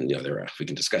 And we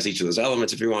can discuss each of those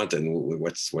elements if you want, and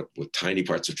what tiny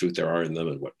parts of truth there are in them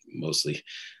and what mostly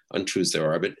untruths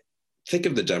there are. But think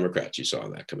of the Democrats you saw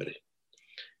on that committee.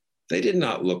 They did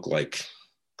not look like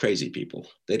crazy people.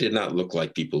 They did not look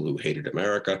like people who hated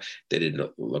America. They did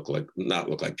not look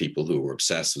like people who were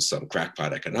obsessed with some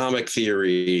crackpot economic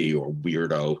theory or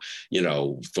weirdo,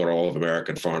 thought all of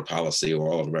American foreign policy or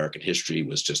all of American history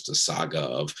was just a saga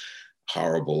of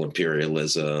horrible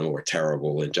imperialism or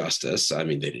terrible injustice. I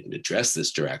mean, they didn't address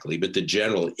this directly, but the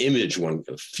general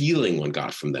feeling one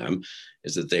got from them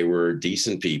is that they were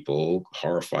decent people,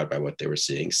 horrified by what they were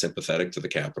seeing, sympathetic to the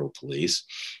Capitol Police.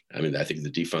 I mean, I think the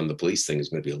defund the police thing is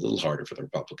going to be a little harder for the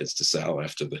Republicans to sell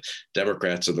after the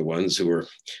Democrats are the ones who are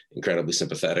incredibly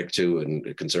sympathetic to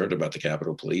and concerned about the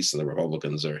Capitol Police, and the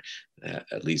Republicans are,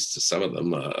 at least some of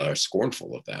them, are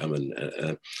scornful of them.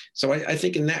 And so I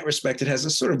think in that respect, it has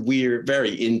a sort of weird,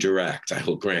 very indirect, I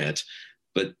will grant,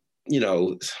 but,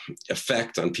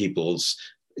 effect on people's,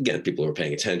 again, people who are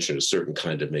paying attention to a certain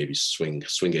kind of maybe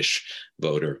swingish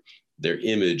voter, their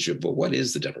image of, well, what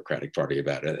is the Democratic Party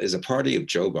about? Is a party of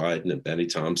Joe Biden and Benny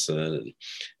Thompson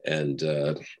and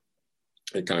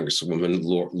Congresswoman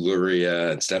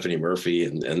Luria and Stephanie Murphy,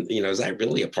 and is that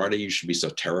really a party you should be so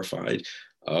terrified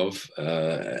of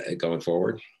going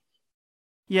forward?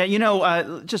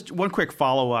 Yeah, just one quick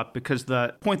follow-up, because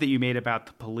the point that you made about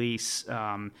the police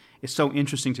is so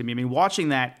interesting to me. I mean, watching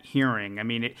that hearing,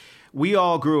 we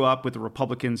all grew up with the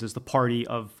Republicans as the party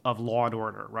of law and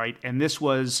order, right? And this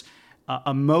was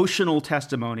emotional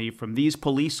testimony from these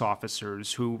police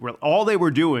officers who all they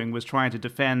were doing was trying to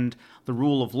defend the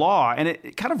rule of law. And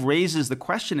it kind of raises the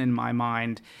question in my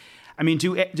mind,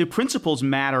 do principles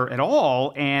matter at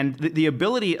all? And the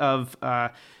ability of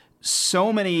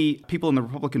so many people in the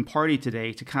Republican Party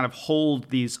today to kind of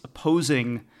hold these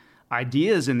opposing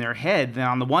ideas in their head. Then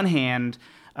on the one hand,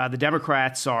 the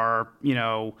Democrats are,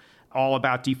 all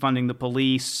about defunding the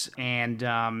police. And,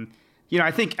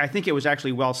 I think it was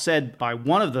actually well said by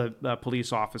one of the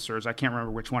police officers, I can't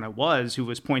remember which one it was, who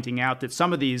was pointing out that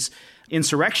some of these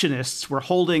insurrectionists were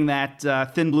holding that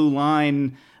thin blue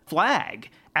line flag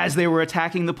as they were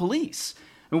attacking the police.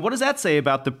 And what does that say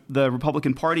about the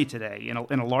Republican Party today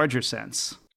in a larger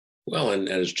sense? Well, and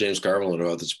as James Carville and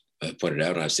others pointed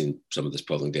out, and I've seen some of this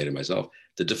polling data myself,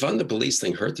 the defund the police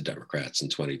thing hurt the Democrats in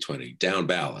 2020. Down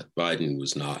ballot, Biden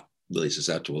was not really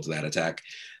susceptible to that attack.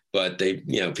 but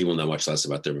people know much less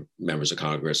about their members of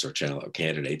Congress or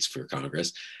candidates for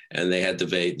Congress. And they had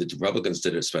the Republicans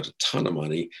spent a ton of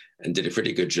money and did a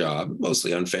pretty good job,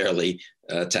 mostly unfairly,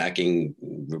 attacking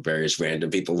various random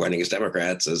people running as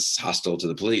Democrats as hostile to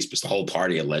the police, because the whole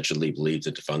party allegedly believed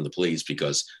to defund the police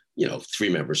because, 3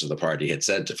 members of the party had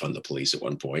said to fund the police at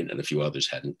one point, and a few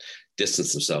others hadn't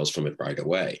distanced themselves from it right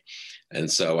away. And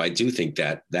so I do think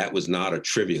that that was not a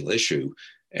trivial issue.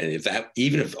 And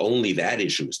even if only that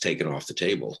issue was taken off the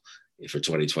table for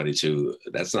 2022,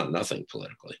 that's not nothing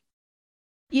politically.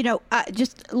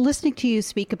 Just listening to you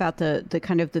speak about the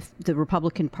kind of the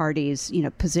Republican Party's,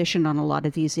 position on a lot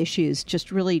of these issues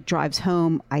just really drives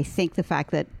home, I think, the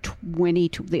fact that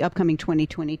the upcoming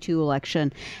 2022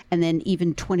 election and then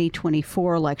even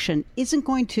 2024 election isn't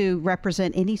going to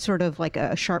represent any sort of like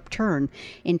a sharp turn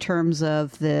in terms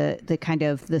of the kind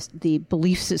of the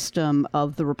belief system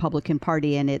of the Republican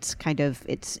Party and its kind of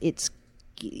its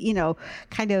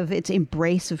its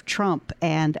embrace of Trump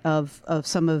and of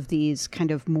some of these kind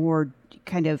of more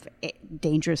kind of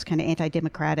dangerous kind of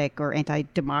anti-democratic or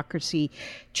anti-democracy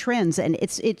trends. And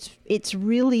it's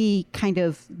really kind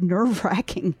of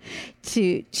nerve-wracking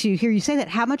to hear you say that.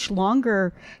 How much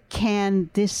longer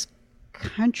can this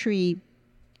country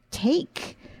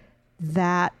take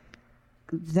that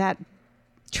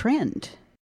trend?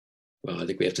 Well, I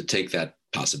think we have to take that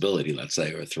possibility, let's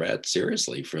say, or threat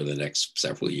seriously for the next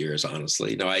several years,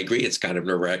 honestly. No, I agree. It's kind of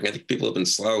nerve-wracking. I think people have been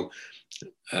slow.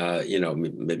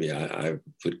 Maybe I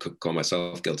would call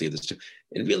myself guilty of this too.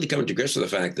 And really coming to grips with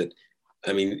the fact that,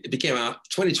 it became out,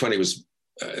 2020 was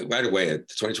right away at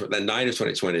the night of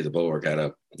 2020, the Bulwark had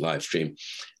a live stream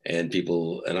and we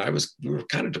were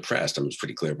kind of depressed. I was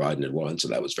pretty clear Biden had won. So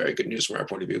that was very good news from our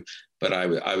point of view. But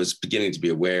I was beginning to be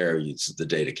aware, the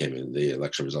data came in, the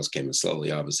election results came in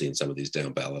slowly, obviously, in some of these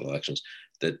down ballot elections,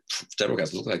 that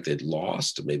Democrats looked like they'd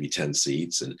lost maybe 10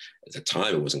 seats. And at the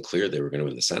time, it wasn't clear they were going to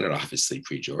win the Senate, obviously,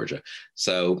 pre-Georgia.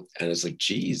 So, and it's like,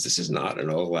 geez, this is not an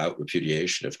all-out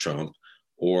repudiation of Trump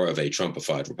or of a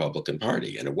Trumpified Republican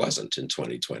Party. And it wasn't in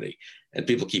 2020. And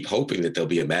people keep hoping that there'll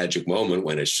be a magic moment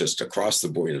when it's just across the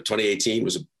board. 2018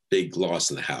 was a big loss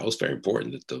in the House, very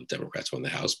important that the Democrats won the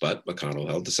House, but McConnell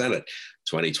held the Senate.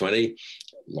 2020,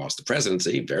 lost the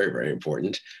presidency, very, very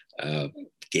important.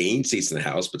 Gained seats in the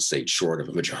House, but stayed short of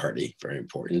a majority, very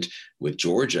important. With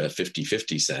Georgia,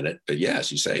 50-50 Senate. But yeah, as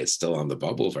you say, it's still on the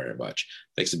bubble very much.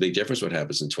 Makes a big difference what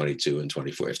happens in 22 and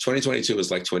 24. If 2022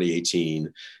 is like 2018,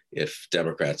 if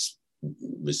Democrats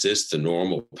resist the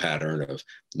normal pattern of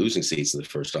losing seats in the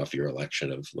first off-year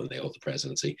election of when they hold the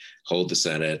presidency, hold the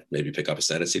Senate, maybe pick up a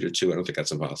Senate seat or two. I don't think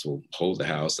that's impossible. Hold the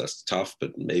House, that's tough,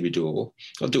 but maybe doable.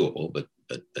 Well, doable, but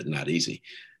not easy.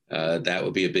 That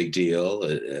would be a big deal.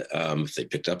 If they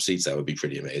picked up seats, that would be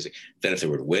pretty amazing. Then if they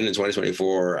were to win in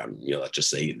 2024, let's just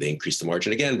say they increased the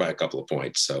margin again by a couple of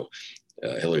points. So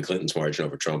Hillary Clinton's margin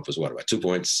over Trump was about 2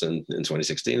 points in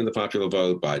 2016 in the popular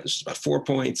vote. Biden's was about 4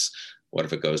 points. What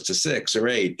if it goes to 6 or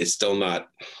 8? It's still not,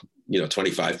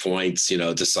 25 points,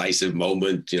 decisive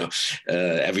moment,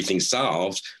 everything's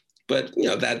solved. But,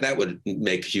 that would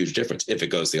make a huge difference. If it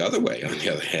goes the other way, on the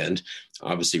other hand,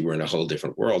 obviously we're in a whole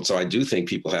different world. So I do think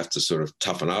people have to sort of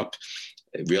toughen up,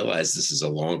 realize this is a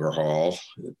longer haul,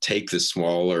 take the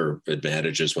smaller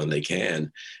advantages when they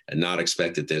can, and not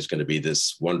expect that there's going to be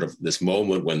this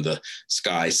moment when the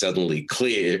sky suddenly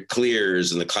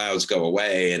clears and the clouds go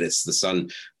away and the sun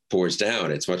pours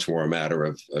down. It's much more a matter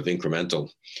of incremental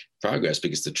progress,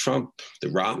 because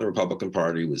the rot in the Republican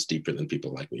Party was deeper than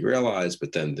people like me realize,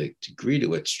 but then the degree to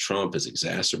which Trump has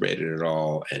exacerbated it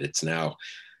all, and it's now,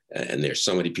 and there's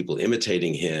so many people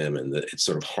imitating him, and it's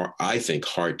sort of hard, I think,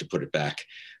 hard to put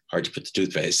the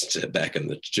toothpaste back in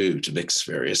the tube, to mix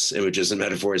various images and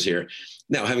metaphors here.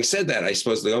 Now, having said that, I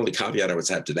suppose the only caveat I would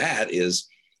have to that is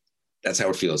that's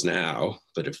how it feels now.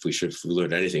 But if we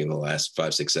learned anything in the last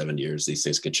 5, 6, 7 years, these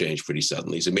things can change pretty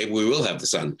suddenly. So maybe we will have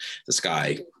the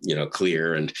sky,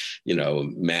 clear and,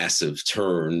 massive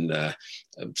turn,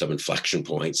 some inflection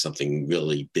point, something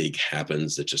really big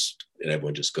happens and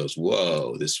everyone just goes,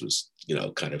 whoa, this was,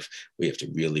 we have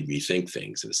to really rethink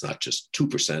things. And it's not just 2%,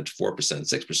 4%,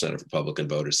 6% of Republican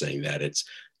voters saying that, it's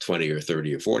 20 or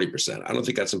 30 or 40%. I don't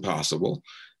think that's impossible.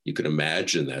 You can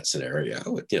imagine that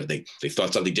scenario. They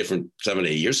thought something different 7,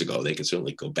 8 years ago. They can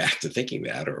certainly go back to thinking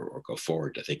that, or go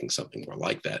forward to thinking something more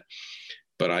like that.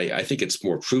 But I think it's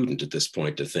more prudent at this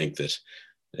point to think that,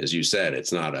 as you said,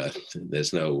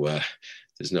 there's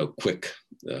no quick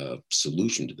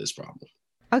solution to this problem.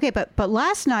 Okay, but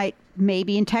last night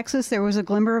maybe in Texas there was a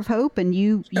glimmer of hope, and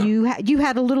you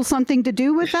had a little something to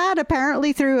do with that,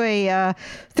 apparently through a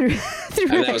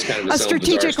that was kind of a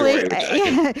strategically story,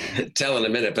 I can tell in a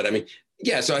minute. But I mean,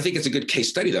 yeah. So I think it's a good case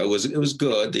study, though. It was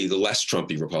good. The less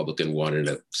Trumpy Republican won in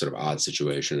a sort of odd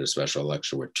situation in a special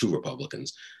election where two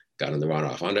Republicans got in the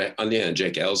runoff. On the other hand,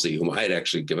 Jake Ellzey, whom I had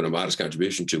actually given a modest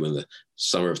contribution to in the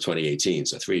summer of 2018,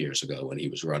 so 3 years ago, when he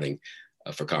was running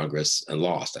for Congress and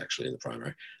lost actually in the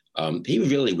primary. He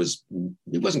really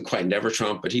he wasn't quite never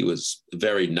Trump, but he was a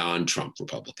very non-Trump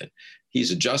Republican.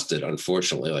 He's adjusted,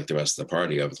 unfortunately, like the rest of the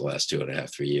party over the last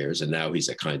 2.5, 3 years. And now he's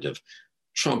a kind of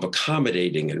Trump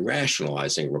accommodating and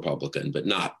rationalizing Republican, but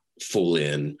not full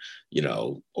in,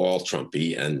 all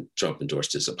Trumpy, and Trump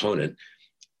endorsed his opponent.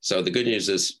 So the good news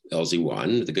is Ellzey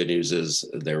won. The good news is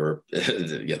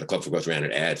the Club for Growth ran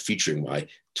an ad featuring my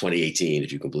 2018,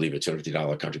 if you can believe it,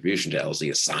 $250 contribution to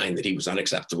Ellzey, a sign that he was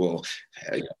unacceptable,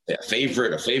 a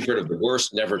favorite of the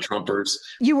worst never Trumpers.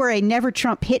 You were a never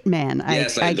Trump hitman,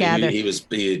 yes, I gather.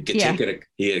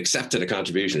 He had accepted a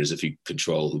contribution, as if you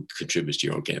control who contributes to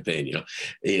your own campaign.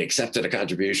 He accepted a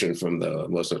contribution from the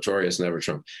most notorious never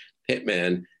Trump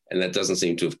hitman. And that doesn't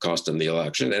seem to have cost him the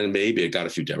election. And maybe it got a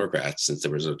few Democrats, since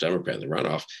there was a Democrat in the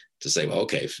runoff, to say, well,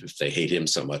 okay, if they hate him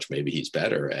so much, maybe he's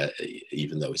better,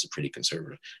 even though he's a pretty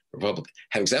conservative Republican.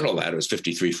 Having said all that, it was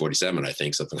 53-47, I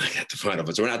think, something like that, the final.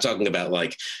 But so we're not talking about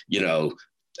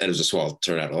and it was a small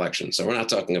turnout election. So we're not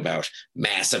talking about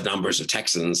massive numbers of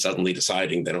Texans suddenly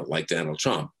deciding they don't like Donald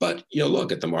Trump. But,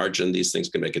 look, at the margin, these things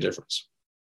can make a difference.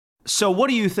 So what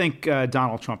do you think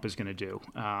Donald Trump is going to do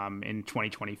in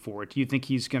 2024? Do you think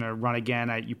he's going to run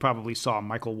again? You probably saw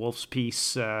Michael Wolff's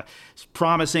piece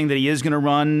promising that he is going to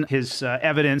run, his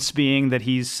evidence being that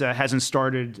he's hasn't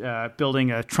started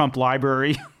building a Trump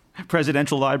library,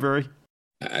 presidential library.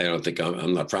 I don't think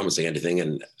I'm not promising anything.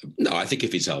 And no, I think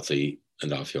if he's healthy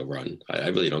enough, he'll run. I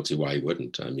really don't see why he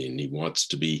wouldn't. I mean, he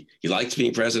likes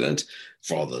being president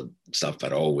for all the stuff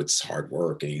about, it's hard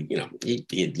work. And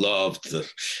he loved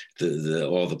the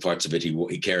all the parts of it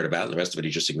he cared about, and the rest of it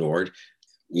he just ignored.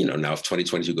 Now if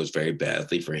 2022 goes very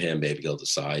badly for him, maybe he'll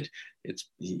decide it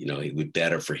would be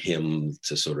better for him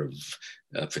to sort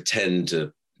of pretend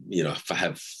to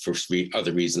have for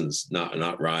other reasons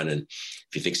not run. And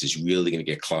if he thinks he's really going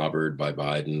to get clobbered by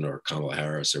Biden or Kamala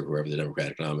Harris or whoever the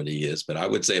Democratic nominee is. But I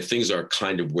would say if things are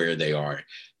kind of where they are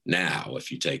now,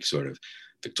 if you take sort of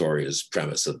Victoria's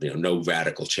premise of no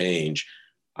radical change,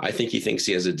 I think he thinks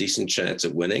he has a decent chance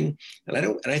at winning.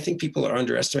 And I think people are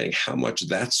underestimating how much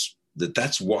that's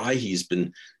why he's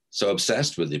been so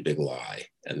obsessed with the big lie.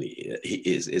 And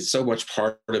it's so much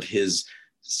part of his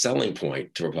selling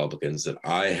point to Republicans that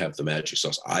I have the magic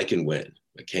sauce. I can win.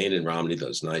 McCain and Romney,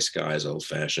 those nice guys, old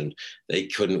fashioned, they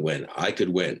couldn't win. I could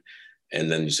win. And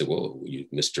then you say, well, you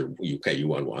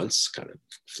won once, kind of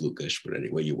flukish, but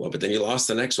anyway, you won. But then you lost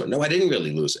the next one. No, I didn't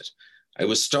really lose it. I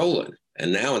was stolen.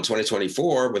 And now in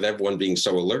 2024, with everyone being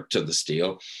so alert to the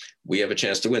steal, we have a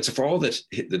chance to win. So for all that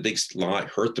the big lie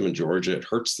hurt them in Georgia, it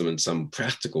hurts them in some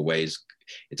practical ways.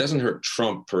 It doesn't hurt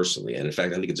Trump personally. And in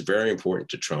fact, I think it's very important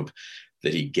to Trump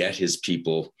that he get his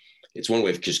people. It's one way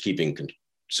of just keeping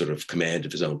sort of command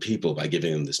of his own people by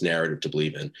giving them this narrative to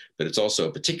believe in, but it's also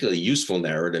a particularly useful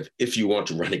narrative if you want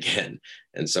to run again.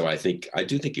 And so I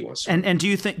do think he wants to. And do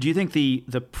you think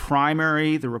the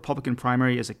primary, the Republican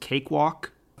primary, is a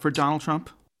cakewalk for Donald Trump?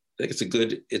 I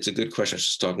think it's a good question. I was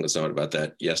just talking to someone about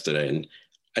that yesterday, and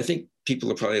I think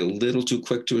people are probably a little too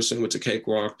quick to assume it's a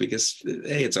cakewalk because,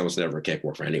 hey, it's almost never a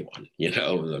cakewalk for anyone.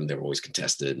 They're always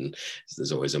contested, and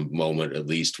there's always a moment, at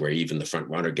least, where even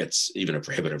a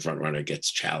prohibitive front runner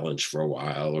gets challenged for a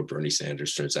while, or Bernie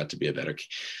Sanders turns out to be a better,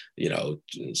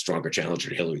 stronger challenger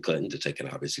to Hillary Clinton, to take an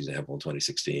obvious example, in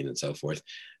 2016 and so forth.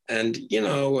 And,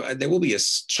 there will be a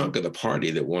chunk of the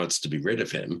party that wants to be rid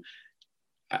of him.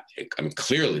 I mean,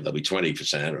 clearly there'll be 20%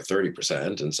 or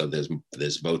 30%. And so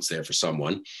there's votes there for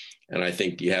someone. And I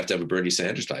think you have to have a Bernie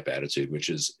Sanders type attitude, which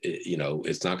is,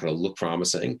 it's not going to look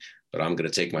promising, but I'm going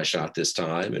to take my shot this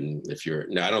time. And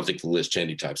I don't think the Liz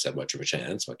Cheney types have much of a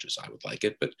chance, much as I would like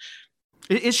it, but.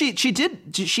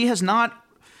 She has not,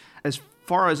 as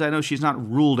far as I know, she's not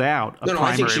ruled out a primary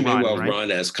run. I think she may well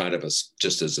run as kind of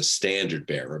just as a standard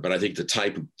bearer, but I think the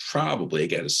type of probably,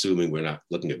 again, assuming we're not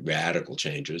looking at radical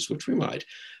changes, which we might,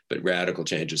 but radical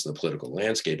changes in the political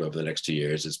landscape over the next 2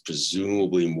 years is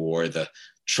presumably more the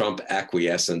Trump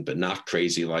acquiescent, but not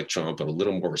crazy like Trump, but a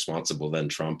little more responsible than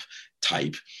Trump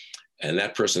type. And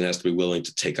that person has to be willing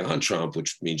to take on Trump,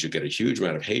 which means you get a huge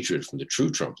amount of hatred from the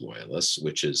true Trump loyalists,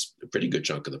 which is a pretty good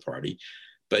chunk of the party.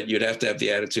 But you'd have to have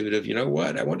the attitude of, you know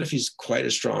what, I wonder if he's quite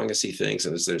as strong as he thinks.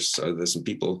 And there's some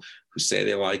people who say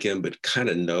they like him, but kind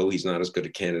of know he's not as good a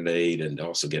candidate, and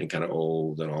also getting kind of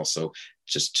old, and also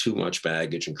just too much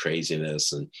baggage and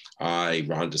craziness. And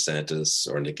Ron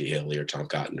DeSantis or Nikki Haley or Tom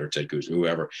Cotton or Ted Cruz,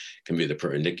 whoever can be the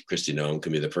person, Nikki Christie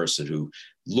can be the person who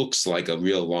looks like a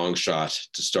real long shot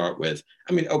to start with.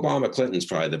 I mean, Clinton's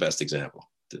probably the best example.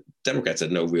 The Democrats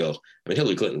had no real,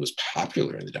 Hillary Clinton was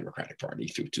popular in the Democratic Party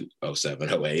through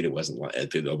 2007, 08. It wasn't like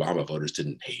the Obama voters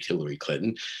didn't hate Hillary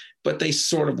Clinton, but they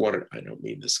sort of wanted, I don't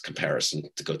mean this comparison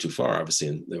to go too far, obviously,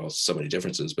 and there are so many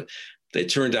differences, but they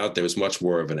turned out there was much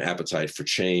more of an appetite for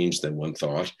change than one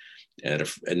thought. And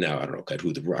now I don't know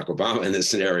who the Barack Obama in this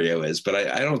scenario is, but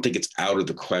I don't think it's out of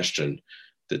the question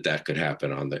that could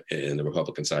happen in the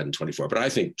Republican side in 24. But I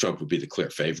think Trump would be the clear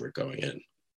favorite going in.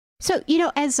 So,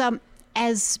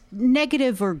 as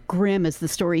negative or grim as the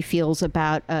story feels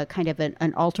about kind of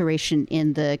an alteration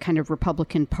in the kind of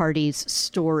Republican Party's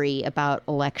story about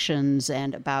elections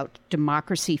and about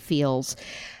democracy feels,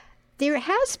 there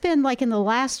has been, like in the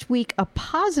last week, a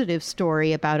positive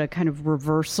story about a kind of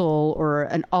reversal or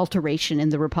an alteration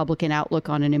in the Republican outlook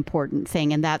on an important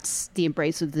thing, and that's the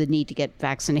embrace of the need to get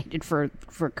vaccinated for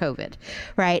COVID,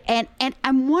 right? And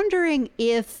I'm wondering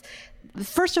if,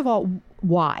 first of all,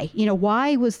 why?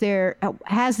 Why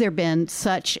has there been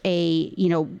such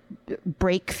a,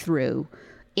 breakthrough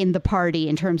in the party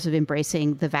in terms of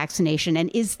embracing the vaccination?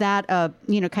 And is that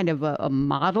kind of a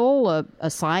model, a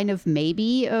sign of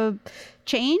maybe a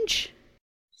change?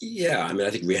 Yeah, I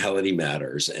think reality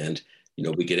matters. And,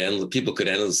 people could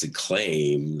endlessly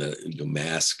claim that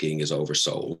masking is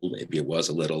oversold. Maybe it was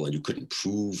a little, and you couldn't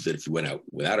prove that if you went out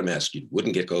without a mask, you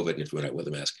wouldn't get COVID. And if you went out with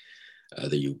a mask,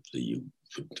 that you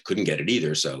couldn't get it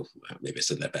either. So maybe I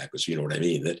said that backwards. You know what I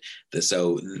mean?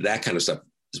 So that kind of stuff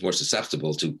is more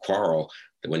susceptible to quarrel.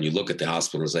 When you look at the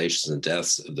hospitalizations and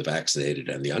deaths of the vaccinated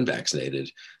and the unvaccinated,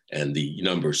 and the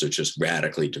numbers are just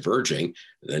radically diverging,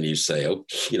 then you say,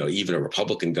 even a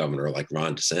Republican governor like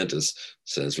Ron DeSantis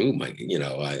says,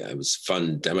 I was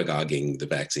fun demagoguing the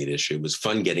vaccine issue. It was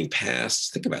fun getting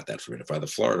passed. Think about that for a minute. By the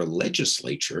Florida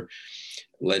legislation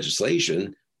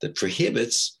that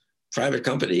prohibits private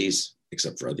companies,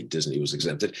 except for I think Disney was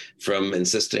exempted, from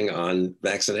insisting on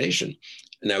vaccination.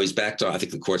 Now he's backed off. I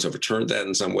think the courts overturned that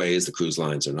in some ways. The cruise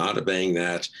lines are not obeying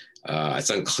that. It's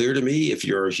unclear to me if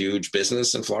you're a huge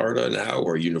business in Florida now,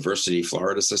 or university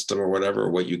Florida system or whatever,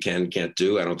 what you can and can't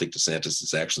do. I don't think DeSantis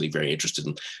is actually very interested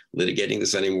in litigating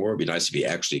this anymore. It'd be nice if he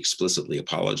actually explicitly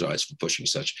apologized for pushing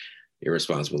such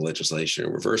irresponsible legislation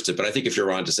and reversed it. But I think if you're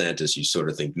Ron DeSantis, you sort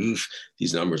of think,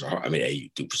 these numbers are, A, you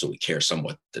do presumably care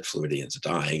somewhat that Floridians are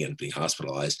dying and being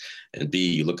hospitalized. And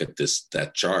B, you look at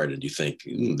that chart and you think,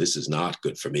 this is not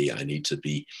good for me. I need to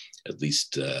be at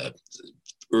least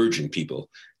urging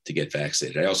people to get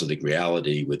vaccinated. I also think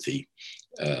reality with the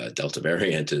Delta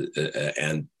variant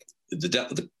and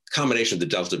the combination of the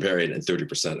Delta variant and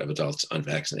 30% of adults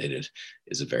unvaccinated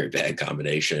is a very bad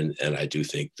combination. And I do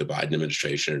think the Biden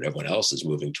administration and everyone else is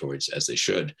moving towards, as they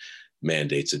should,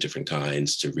 mandates of different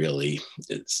kinds to really,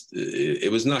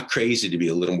 it was not crazy to be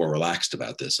a little more relaxed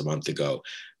about this a month ago.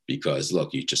 Because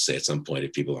look, you just say at some point,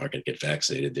 if people aren't going to get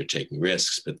vaccinated, they're taking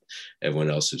risks, but everyone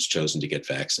else who's chosen to get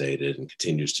vaccinated and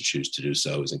continues to choose to do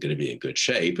so isn't going to be in good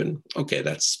shape. And okay,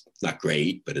 that's not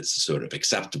great, but it's a sort of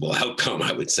acceptable outcome,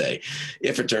 I would say.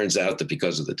 If it turns out that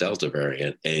because of the Delta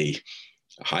variant, a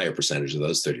higher percentage of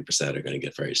those 30% are going to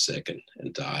get very sick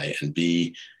and die, and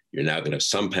B, you're now going to have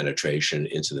some penetration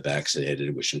into the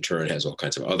vaccinated, which in turn has all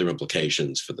kinds of other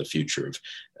implications for the future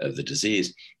of the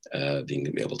disease,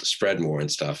 being able to spread more and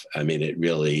stuff. It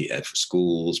really, for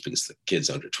schools, because the kids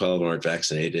under 12 aren't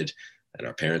vaccinated, and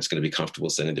our parents going to be comfortable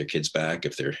sending their kids back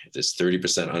if there's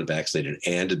 30% unvaccinated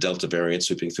and a Delta variant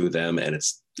sweeping through them, and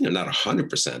it's not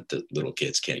 100% that little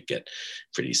kids can't get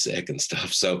pretty sick and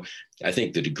stuff. So I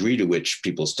think the degree to which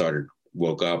people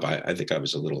woke up, I think I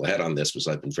was a little ahead on this, because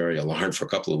I've been very alarmed for a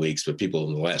couple of weeks, but people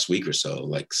in the last week or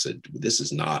so said, this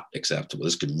is not acceptable.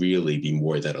 This could really be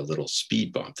more than a little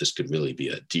speed bump. This could really be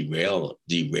a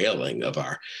derailing of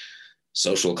our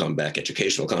social comeback,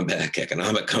 educational comeback,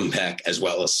 economic comeback, as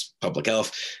well as public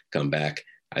health comeback.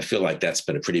 I feel like that's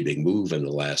been a pretty big move in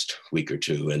the last week or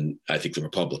two. And I think the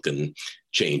Republican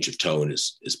change of tone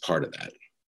is part of that.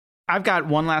 I've got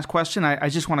one last question. I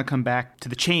just want to come back to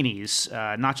the Cheneys,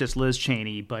 not just Liz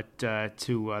Cheney, but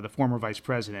to the former vice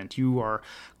president. You are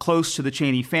close to the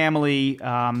Cheney family.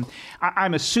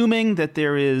 I'm assuming that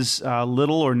there is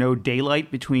little or no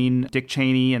daylight between Dick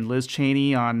Cheney and Liz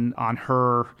Cheney on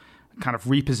her kind of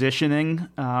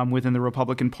repositioning within the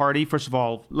Republican Party. First of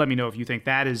all, let me know if you think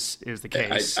that is the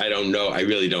case. I don't know. I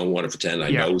really don't want to pretend I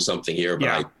know something here,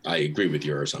 but I agree with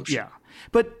your assumption. Yeah.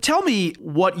 But tell me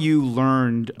what you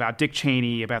learned about Dick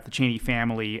Cheney, about the Cheney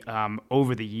family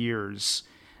over the years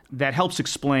that helps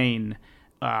explain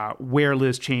where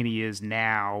Liz Cheney is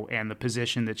now and the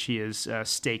position that she has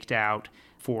staked out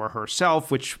for herself,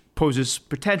 which poses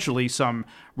potentially some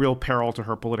real peril to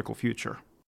her political future.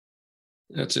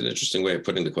 That's an interesting way of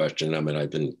putting the question. I mean,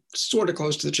 I've been sort of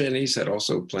close to the Cheneys, had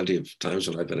also plenty of times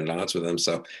when I've been at odds with them.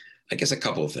 So I guess a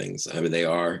couple of things. I mean, they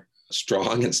are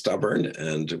strong and stubborn,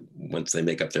 and once they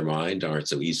make up their mind, aren't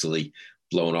so easily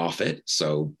blown off it.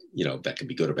 So, that can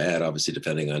be good or bad, obviously,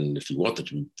 depending on if you want them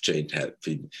to change,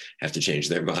 have to change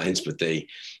their minds. But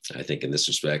I think in this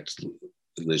respect,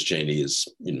 Liz Cheney is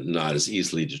not as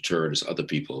easily deterred as other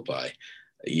people by,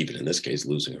 even in this case,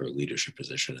 losing her leadership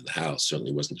position in the House.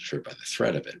 Certainly wasn't deterred by the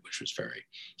threat of it, which was very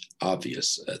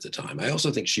obvious at the time. I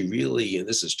also think she really, and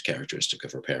this is characteristic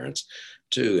of her parents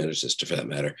too, and her sister for that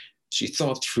matter, she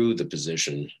thought through the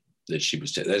position that she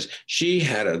was taking. She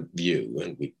had a view,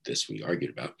 and we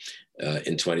argued about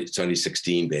in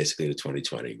 2016, basically to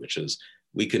 2020, which is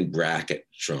we can bracket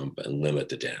Trump and limit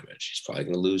the damage. He's probably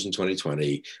going to lose in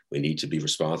 2020. We need to be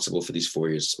responsible for these 4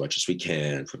 years as much as we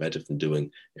can, prevent it from doing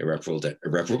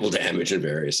irreparable damage in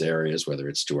various areas, whether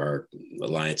it's to our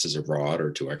alliances abroad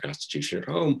or to our Constitution at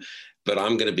home. But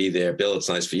I'm going to be there. Bill, it's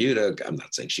nice for you to, I'm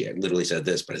not saying she literally said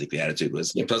this, but I think the attitude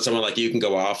was, someone like you can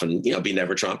go off and, be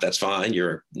never Trump. That's fine.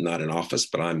 You're not in office,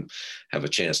 but have a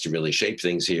chance to really shape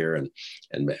things here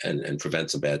and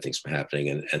prevent some bad things from happening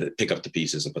and pick up the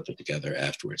pieces and put them together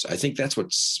afterwards. I think that's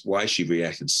why she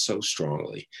reacted so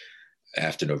strongly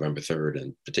after November 3rd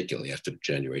and particularly after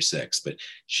January 6th. But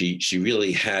she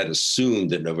really had assumed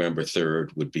that November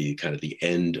 3rd would be kind of the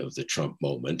end of the Trump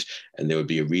moment, and there would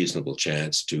be a reasonable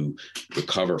chance to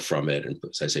recover from it and,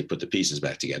 as I say, put the pieces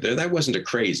back together. That wasn't a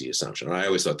crazy assumption. I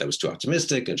always thought that was too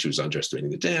optimistic and she was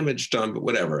underestimating the damage done, but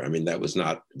whatever. I mean, that was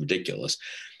not ridiculous.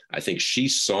 I think she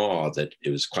saw that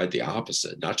it was quite the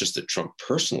opposite, not just that Trump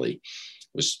personally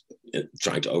was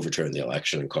trying to overturn the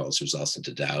election and cause results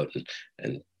into doubt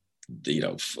and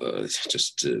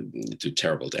just to do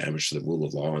terrible damage to the rule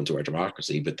of law and to our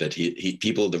democracy, but that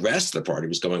the rest of the party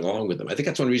was going along with him. I think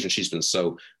that's one reason she's been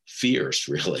so fierce,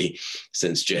 really,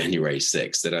 since January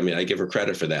 6th. That, I give her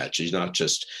credit for that. She's not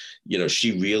just,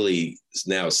 she really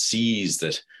now sees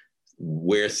that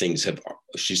where things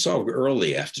she saw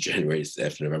early after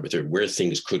November 3rd, where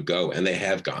things could go, and they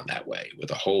have gone that way, with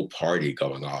the whole party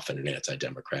going off in an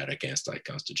anti-democratic,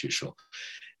 anti-constitutional,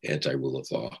 anti-rule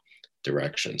of law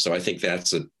direction. So I think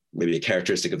that's maybe a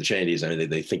characteristic of the Cheneys.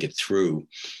 They think it through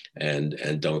and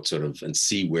don't and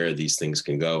see where these things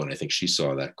can go. And I think she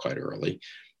saw that quite early.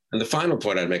 And the final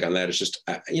point I'd make on that is just,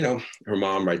 her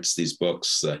mom writes these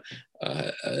books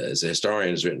as a historian,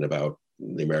 has written about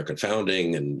the American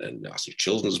founding and also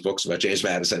children's books about James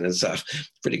Madison and stuff.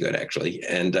 Pretty good, actually.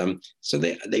 And so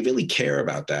they really care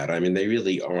about that. They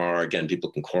really are, again,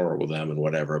 people can quarrel with them and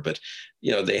whatever, but,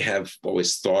 they have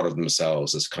always thought of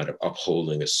themselves as kind of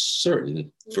upholding a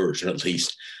certain version, at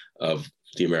least, of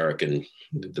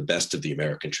the best of the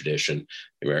American tradition,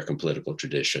 the American political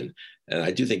tradition. And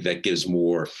I do think that gives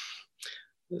more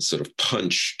sort of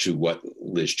punch to what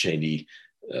Liz Cheney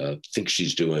thinks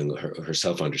she's doing, her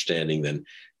self-understanding,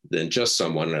 than just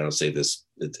someone, and I don't say this,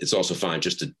 it's also fine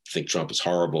just to think Trump is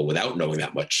horrible without knowing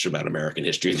that much about American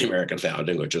history and the American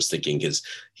founding, or just thinking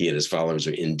he and his followers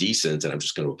are indecent and I'm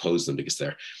just going to oppose them because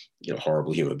they're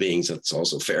horrible human beings. That's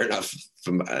also fair enough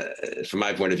from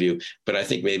my point of view. But I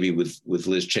think maybe with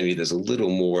Liz Cheney, there's a little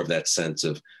more of that sense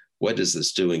of, what is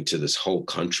this doing to this whole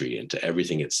country and to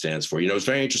everything it stands for? It's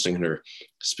very interesting in her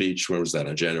speech, when was that,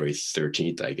 on January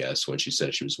 13th, I guess, when she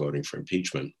said she was voting for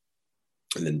impeachment.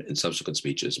 And then in subsequent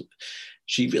speeches,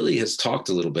 she really has talked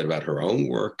a little bit about her own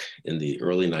work in the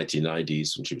early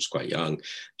 1990s when she was quite young.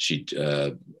 She,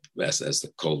 as the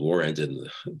Cold War ended and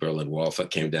the Berlin Wall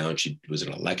came down, she was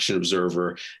an election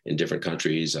observer in different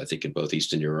countries, I think in both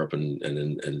Eastern Europe and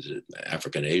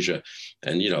Africa and Asia.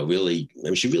 And, really,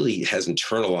 she really has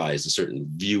internalized a certain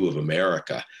view of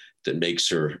America that makes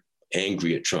her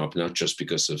angry at Trump, not just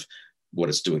because of what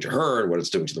it's doing to her and what it's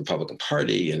doing to the Republican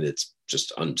Party, and it's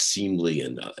just unseemly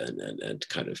and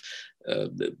kind of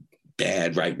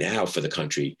bad right now for the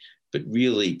country, but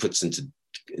really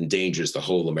endangers the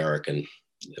whole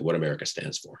what America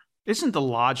stands for. Isn't the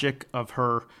logic of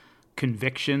her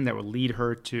conviction that would lead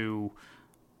her to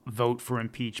vote for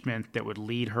impeachment, that would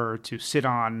lead her to sit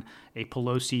on a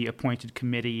Pelosi-appointed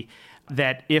committee,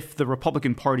 that if the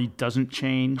Republican Party doesn't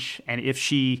change, and if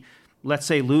she let's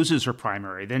say, loses her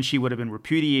primary, then she would have been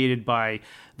repudiated by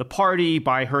the party,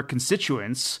 by her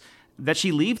constituents, that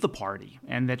she leave the party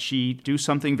and that she do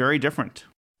something very different.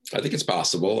 I think it's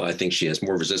possible. I think she has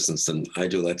more resistance than I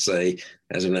do, let's say,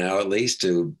 as of now, at least,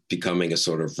 to becoming a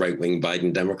sort of right-wing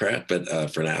Biden Democrat,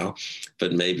 but for now.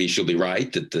 But maybe she'll be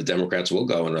right, that the Democrats will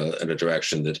go in a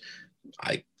direction that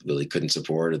I really couldn't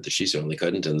support, that she certainly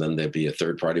couldn't. And then there'd be a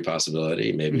third-party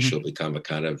possibility. Maybe she'll become a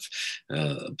kind of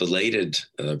belated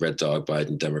red dog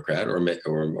Biden Democrat,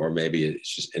 or maybe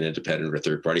it's just an independent or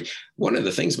third party. One of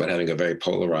the things about having a very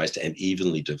polarized and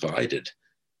evenly divided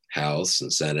House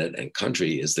and Senate and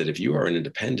country is that if you are an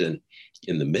independent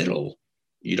in the middle,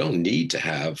 you don't need to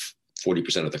have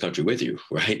 40% of the country with you,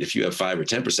 right? If you have 5 or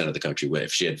 10% of the country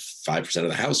if she had 5% of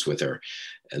the House with her,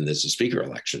 and there's a speaker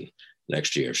election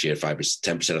next year, if she had 5 or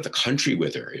 10% of the country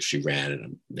with her, if she ran, and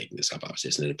I'm making this up, obviously,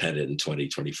 as an independent in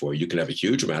 2024, you can have a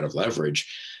huge amount of leverage,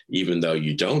 even though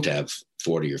you don't have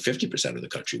 40 or 50% of the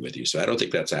country with you. So I don't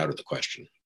think that's out of the question.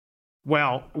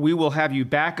 Well, we will have you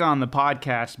back on the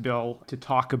podcast, Bill, to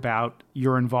talk about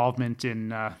your involvement in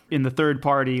the third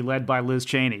party led by Liz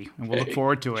Cheney, and we'll look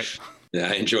forward to it. Yeah,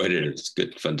 I enjoyed it. It's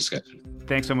good, fun discussion.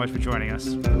 Thanks so much for joining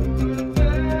us.